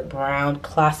chocolate brown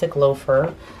classic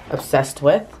loafer. Obsessed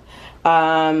with.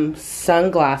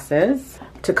 Sunglasses.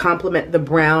 To complement the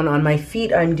brown on my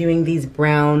feet, I'm doing these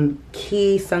brown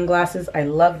Key sunglasses. I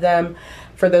love them.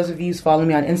 For those of you who follow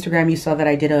me on Instagram, you saw that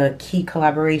I did a Key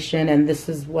collaboration, and this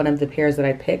is one of the pairs that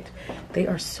I picked. They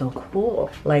are so cool.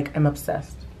 Like, I'm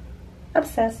obsessed.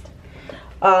 Obsessed.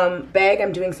 Bag,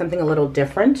 I'm doing something a little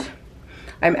different.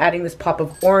 I'm adding this pop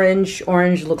of orange.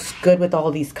 Orange looks good with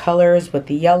all these colors, with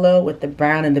the yellow, with the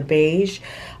brown, and the beige.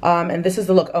 And this is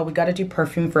the look. Oh, we got to do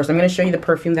perfume first. I'm going to show you the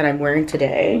perfume that I'm wearing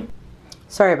today.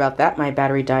 Sorry about that. My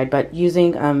battery died. But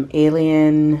using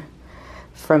Alien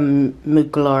from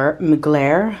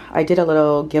Mugler. I did a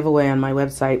little giveaway on my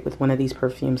website with one of these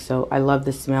perfumes, so I love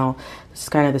the smell. This is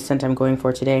kind of the scent I'm going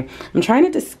for today. I'm trying to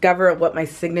discover what my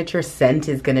signature scent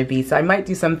is going to be, so I might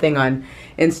do something on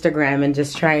Instagram and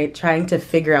just trying to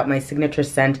figure out my signature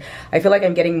scent. I feel like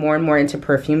I'm getting more and more into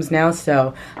perfumes now,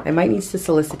 so I might need to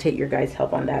solicitate your guys'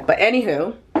 help on that. But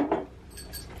anywho,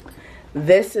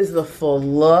 this is the full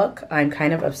look. I'm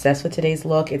kind of obsessed with today's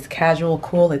look. It's casual,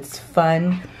 cool, it's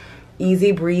fun.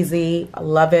 Easy breezy,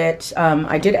 love it.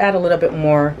 I did add a little bit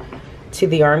more to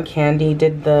the arm candy.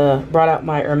 Brought out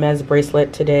my Hermes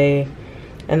bracelet today,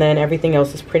 and then everything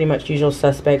else is pretty much usual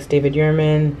suspects. David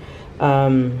Yurman,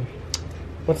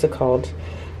 what's it called?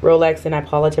 Rolex and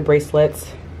Hippolyta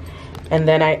bracelets, and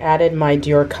then I added my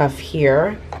Dior cuff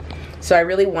here. So I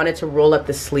really wanted to roll up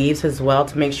the sleeves as well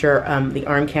to make sure the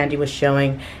arm candy was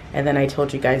showing, and then I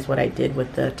told you guys what I did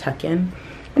with the tuck-in.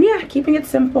 And yeah, keeping it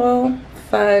simple,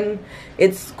 fun.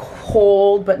 It's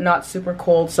cold but not super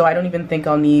cold, so I don't even think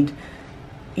I'll need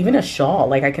even a shawl.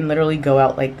 Like, I can literally go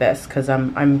out like this because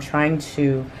I'm trying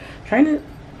to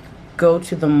go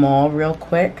to the mall real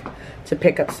quick to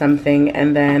pick up something,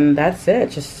 and then that's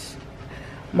it. Just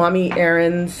mommy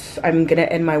errands. I'm gonna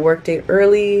end my work day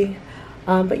early,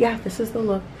 but yeah, this is the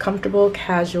look. Comfortable,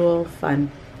 casual,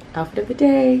 fun outfit of the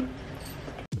day.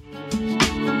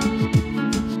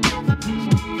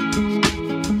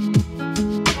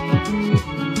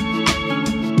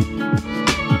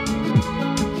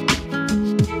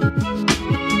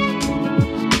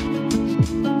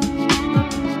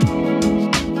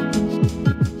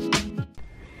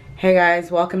 Hey guys,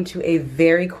 welcome to a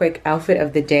very quick outfit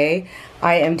of the day.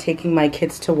 I am taking my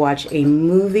kids to watch a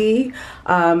movie.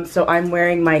 So I'm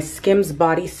wearing my Skims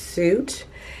bodysuit,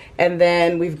 and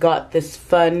then we've got this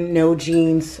fun no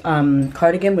jeans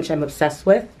cardigan, which I'm obsessed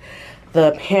with.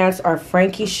 The pants are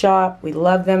Frankie Shop. We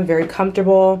love them, very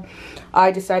comfortable.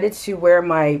 I decided to wear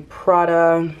my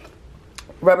Prada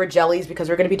rubber jellies because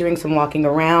we're going to be doing some walking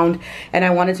around, and I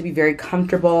wanted to be very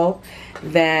comfortable.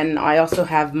 Then I also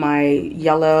have my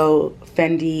yellow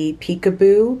Fendi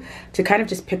Peekaboo to kind of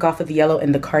just pick off of the yellow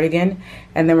in the cardigan,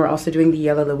 and then we're also doing the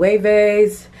yellow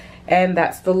Loewe's, and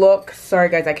that's the look. Sorry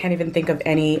guys, I can't even think of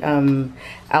any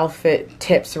outfit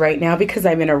tips right now because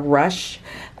I'm in a rush,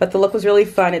 but the look was really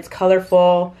fun. It's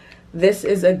colorful. This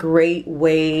is a great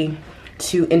way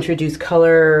to introduce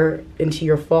color into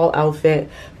your fall outfit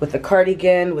with a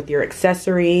cardigan, with your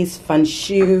accessories, fun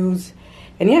shoes.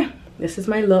 And yeah, this is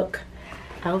my look.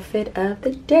 Outfit of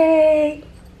the day.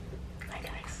 Bye,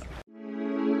 guys.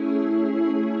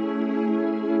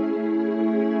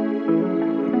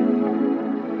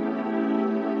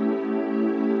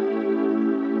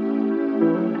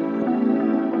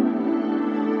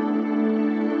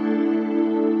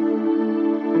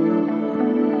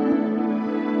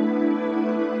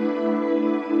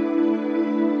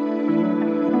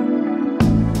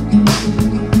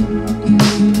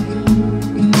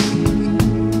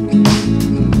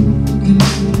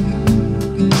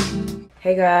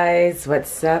 Hey guys,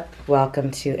 what's up?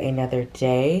 Welcome to another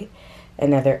day,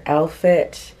 another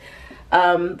outfit.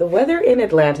 The weather in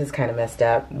Atlanta is kind of messed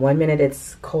up. One minute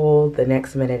it's cold, the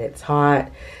next minute it's hot.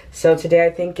 So today I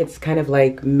think it's kind of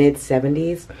like mid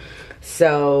 70s.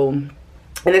 So, and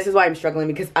this is why I'm struggling,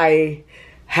 because I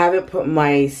haven't put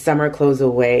my summer clothes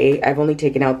away. I've only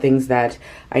taken out things that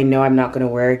I know I'm not going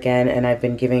to wear again and I've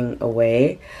been giving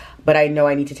away. But I know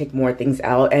I need to take more things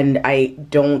out, and I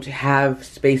don't have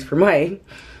space for my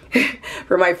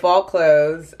for my fall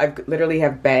clothes. I literally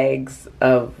have bags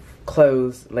of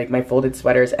clothes, like my folded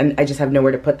sweaters, and I just have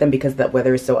nowhere to put them because the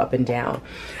weather is so up and down.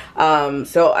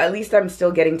 So at least I'm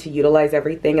still getting to utilize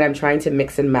everything, and I'm trying to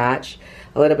mix and match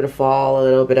a little bit of fall, a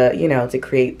little bit of, you know, to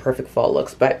create perfect fall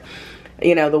looks. But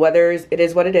you know, the weather is, it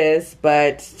is what it is.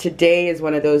 But today is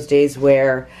one of those days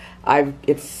where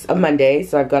it's a Monday,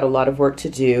 so I've got a lot of work to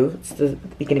do. It's the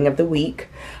beginning of the week.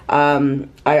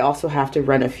 I also have to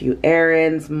run a few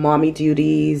errands, mommy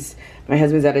duties. My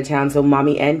husband's out of town, so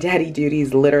mommy and daddy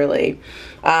duties, literally.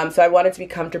 So I wanted to be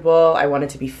comfortable. I wanted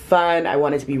to be fun. I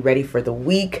wanted to be ready for the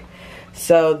week.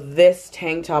 So this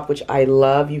tank top, which I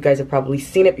love, you guys have probably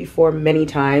seen it before many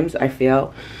times, I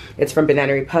feel. It's from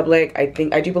Banana Republic. I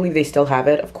do believe they still have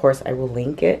it. Of course, I will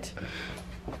link it.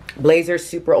 Blazer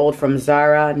super old from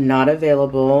Zara, not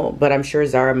available, but I'm sure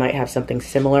Zara might have something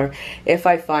similar. If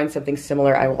I find something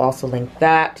similar, I will also link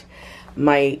that.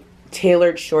 My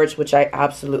tailored shorts, which I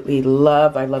absolutely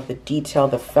love. I love the detail,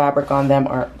 the fabric on them.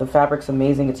 The fabric's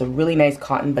amazing. It's a really nice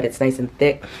cotton, but it's nice and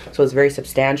thick, so it's very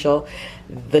substantial.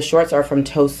 The shorts are from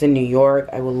Toast in New York.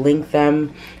 I will link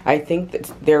them. I think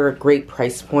that they're a great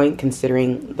price point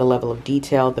considering the level of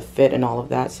detail, the fit, and all of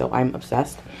that, so I'm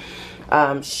obsessed.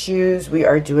 Shoes, we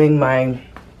are doing my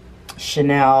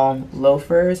Chanel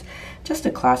loafers. Just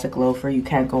a classic loafer, you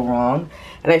can't go wrong.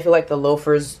 And I feel like the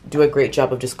loafers do a great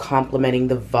job of just complementing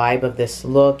the vibe of this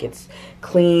look. It's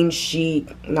clean,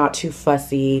 chic, not too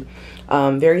fussy,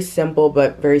 very simple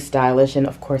but very stylish, and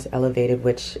of course elevated,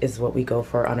 which is what we go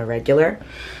for on a regular.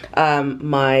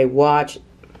 My watch,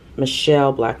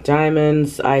 Michelle Black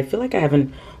Diamonds. I feel like I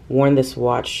haven't worn this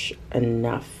watch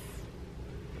enough,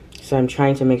 so I'm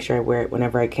trying to make sure I wear it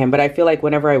whenever I can. But I feel like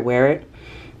whenever I wear it,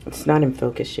 it's not in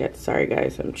focus yet. Sorry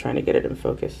guys, I'm trying to get it in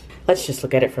focus. Let's just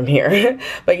look at it from here.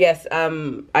 But yes,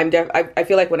 I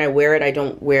feel like when I wear it, I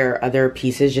don't wear other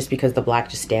pieces just because the black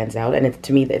just stands out, and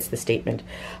to me it's the statement.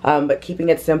 But keeping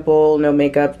it simple, no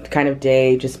makeup kind of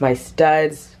day, just my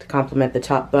studs to complement the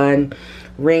top bun,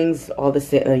 rings, all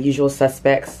the usual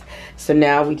suspects. So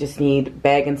now we just need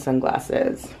bag and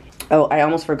sunglasses. Oh, I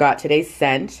almost forgot today's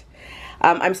scent.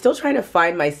 I'm still trying to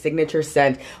find my signature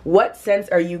scent. What scents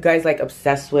are you guys like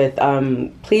obsessed with?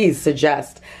 Please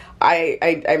suggest.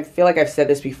 I feel like I've said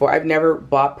this before. I've never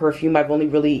bought perfume. I've only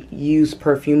really used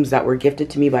perfumes that were gifted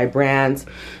to me by brands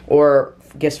or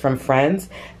gifts from friends.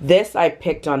 This I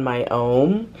picked on my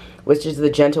own, which is the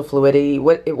Gentle Fluidity.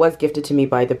 It was gifted to me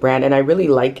by the brand, and I really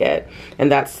like it.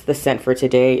 And that's the scent for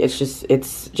today.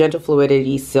 It's Gentle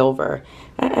Fluidity Silver.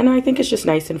 And I think it's just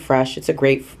nice and fresh. It's a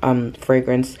great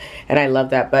fragrance, and I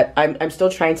love that. But I'm still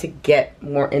trying to get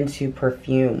more into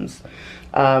perfumes.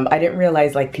 I didn't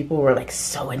realize like people were like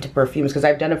so into perfumes, because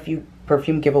I've done a few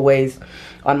perfume giveaways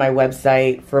on my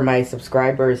website for my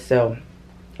subscribers. So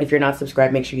if you're not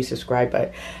subscribed, make sure you subscribe.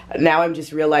 But now I'm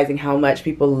just realizing how much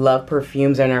people love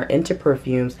perfumes and are into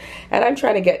perfumes, and I'm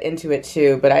trying to get into it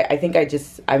too. But I think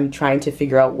I'm trying to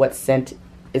figure out what scent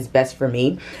is best for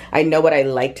me. I know what I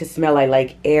like to smell. I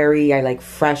like airy, I like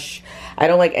fresh. I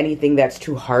don't like anything that's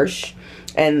too harsh.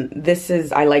 And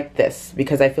I like this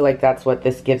because I feel like that's what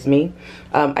this gives me.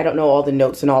 I don't know all the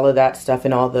notes and all of that stuff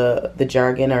and all the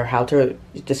jargon or how to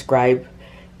describe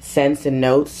scents and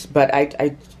notes, but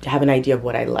I have an idea of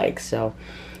what I like. So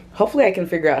hopefully I can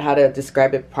figure out how to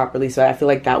describe it properly, so I feel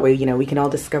like that way, you know, we can all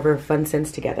discover fun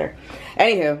scents together.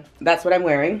 Anywho, that's what I'm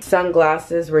wearing.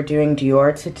 Sunglasses, we're doing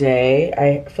Dior today.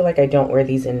 I feel like I don't wear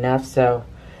these enough, so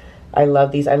I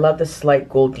love these. I love the slight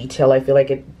gold detail. I feel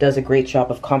like it does a great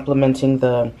job of complementing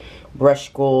the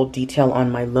brushed gold detail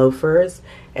on my loafers.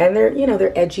 And they're, you know,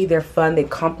 they're edgy, they're fun, they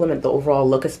complement the overall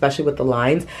look, especially with the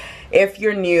lines. If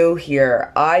you're new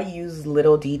here, I use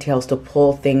little details to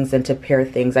pull things and to pair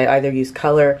things. I either use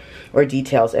color or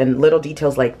details, and little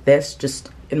details like this just,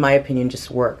 in my opinion, just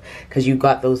work, because you've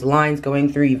got those lines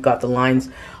going through, you've got the lines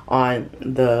on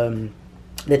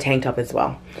the tank top as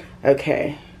well.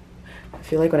 Okay, I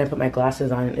feel like when I put my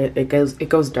glasses on, it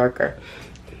goes darker.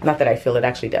 Not that I feel, it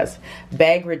actually does.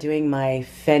 Bag, we're doing my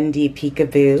Fendi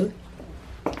Peekaboo.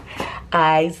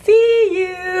 I see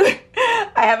you.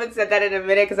 I haven't said that in a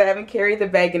minute because I haven't carried the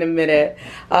bag in a minute.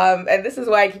 And this is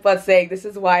why I keep on saying, this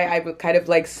is why I'm kind of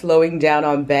like slowing down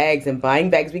on bags and buying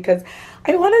bags, because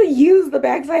I want to use the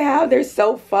bags I have. They're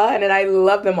so fun and I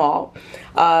love them all.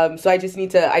 So I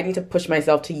need to push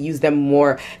myself to use them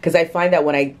more, because I find that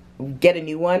when I get a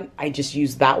new one, I just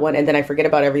use that one and then I forget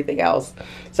about everything else.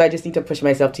 So I just need to push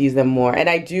myself to use them more. And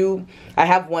I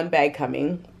have one bag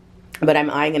coming, but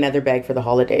I'm eyeing another bag for the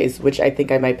holidays, which I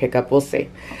think I might pick up. We'll see.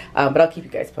 But I'll keep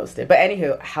you guys posted. But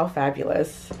anywho, how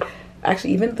fabulous.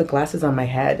 Actually, even the glasses on my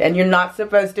head. And you're not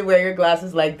supposed to wear your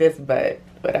glasses like this, but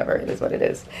whatever, it is what it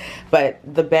is. But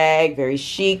the bag, very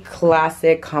chic,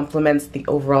 classic, complements the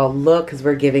overall look, because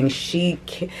we're giving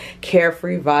chic,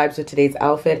 carefree vibes with today's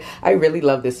outfit. I really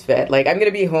love this fit. Like, I'm going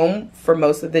to be home for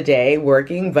most of the day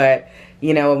working, but,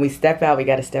 you know, when we step out, we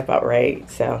got to step out right.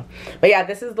 So, but yeah,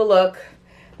 this is the look.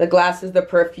 The glasses, the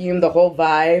perfume, the whole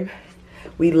vibe.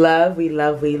 We love, we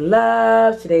love, we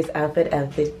love today's outfit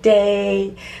of the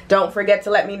day. Don't forget to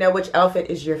let me know which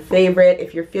outfit is your favorite.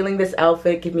 If you're feeling this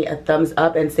outfit, give me a thumbs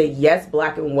up and say yes,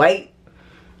 black and white.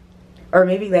 Or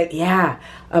maybe like, yeah,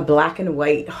 a black and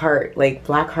white heart. Like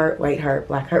black heart, white heart,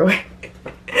 black heart, white.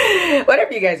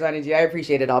 Whatever you guys want to do, I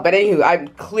appreciate it all. But anywho,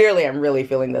 I'm really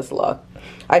feeling this look.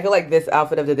 I feel like this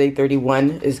outfit of the day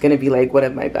 31 is going to be like one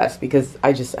of my best, because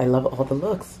I love all the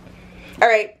looks. All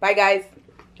right, bye guys.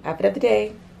 Outfit of the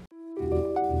day.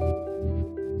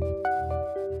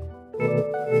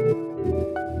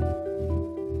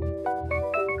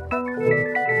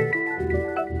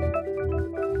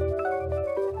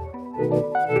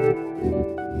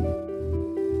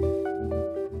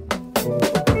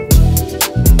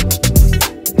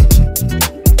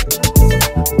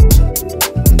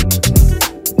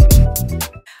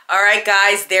 Alright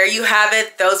guys, there you have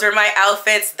it. Those are my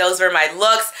outfits. Those were my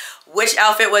looks. Which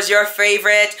outfit was your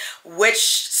favorite? Which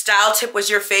style tip was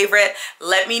your favorite?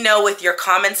 Let me know with your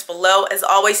comments below. As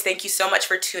always, thank you so much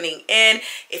for tuning in.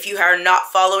 If you are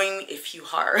not following me, if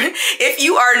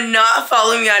you are not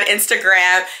following me on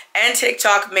Instagram and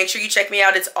TikTok, make sure you check me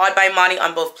out. It's Odd by Moni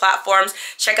on both platforms.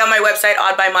 Check out my website,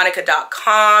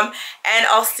 oddbymonica.com, and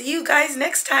I'll see you guys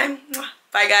next time.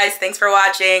 Bye guys, thanks for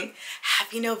watching.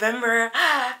 Happy November.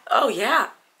 Oh yeah,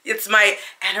 it's my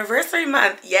anniversary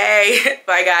month. Yay.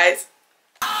 Bye guys.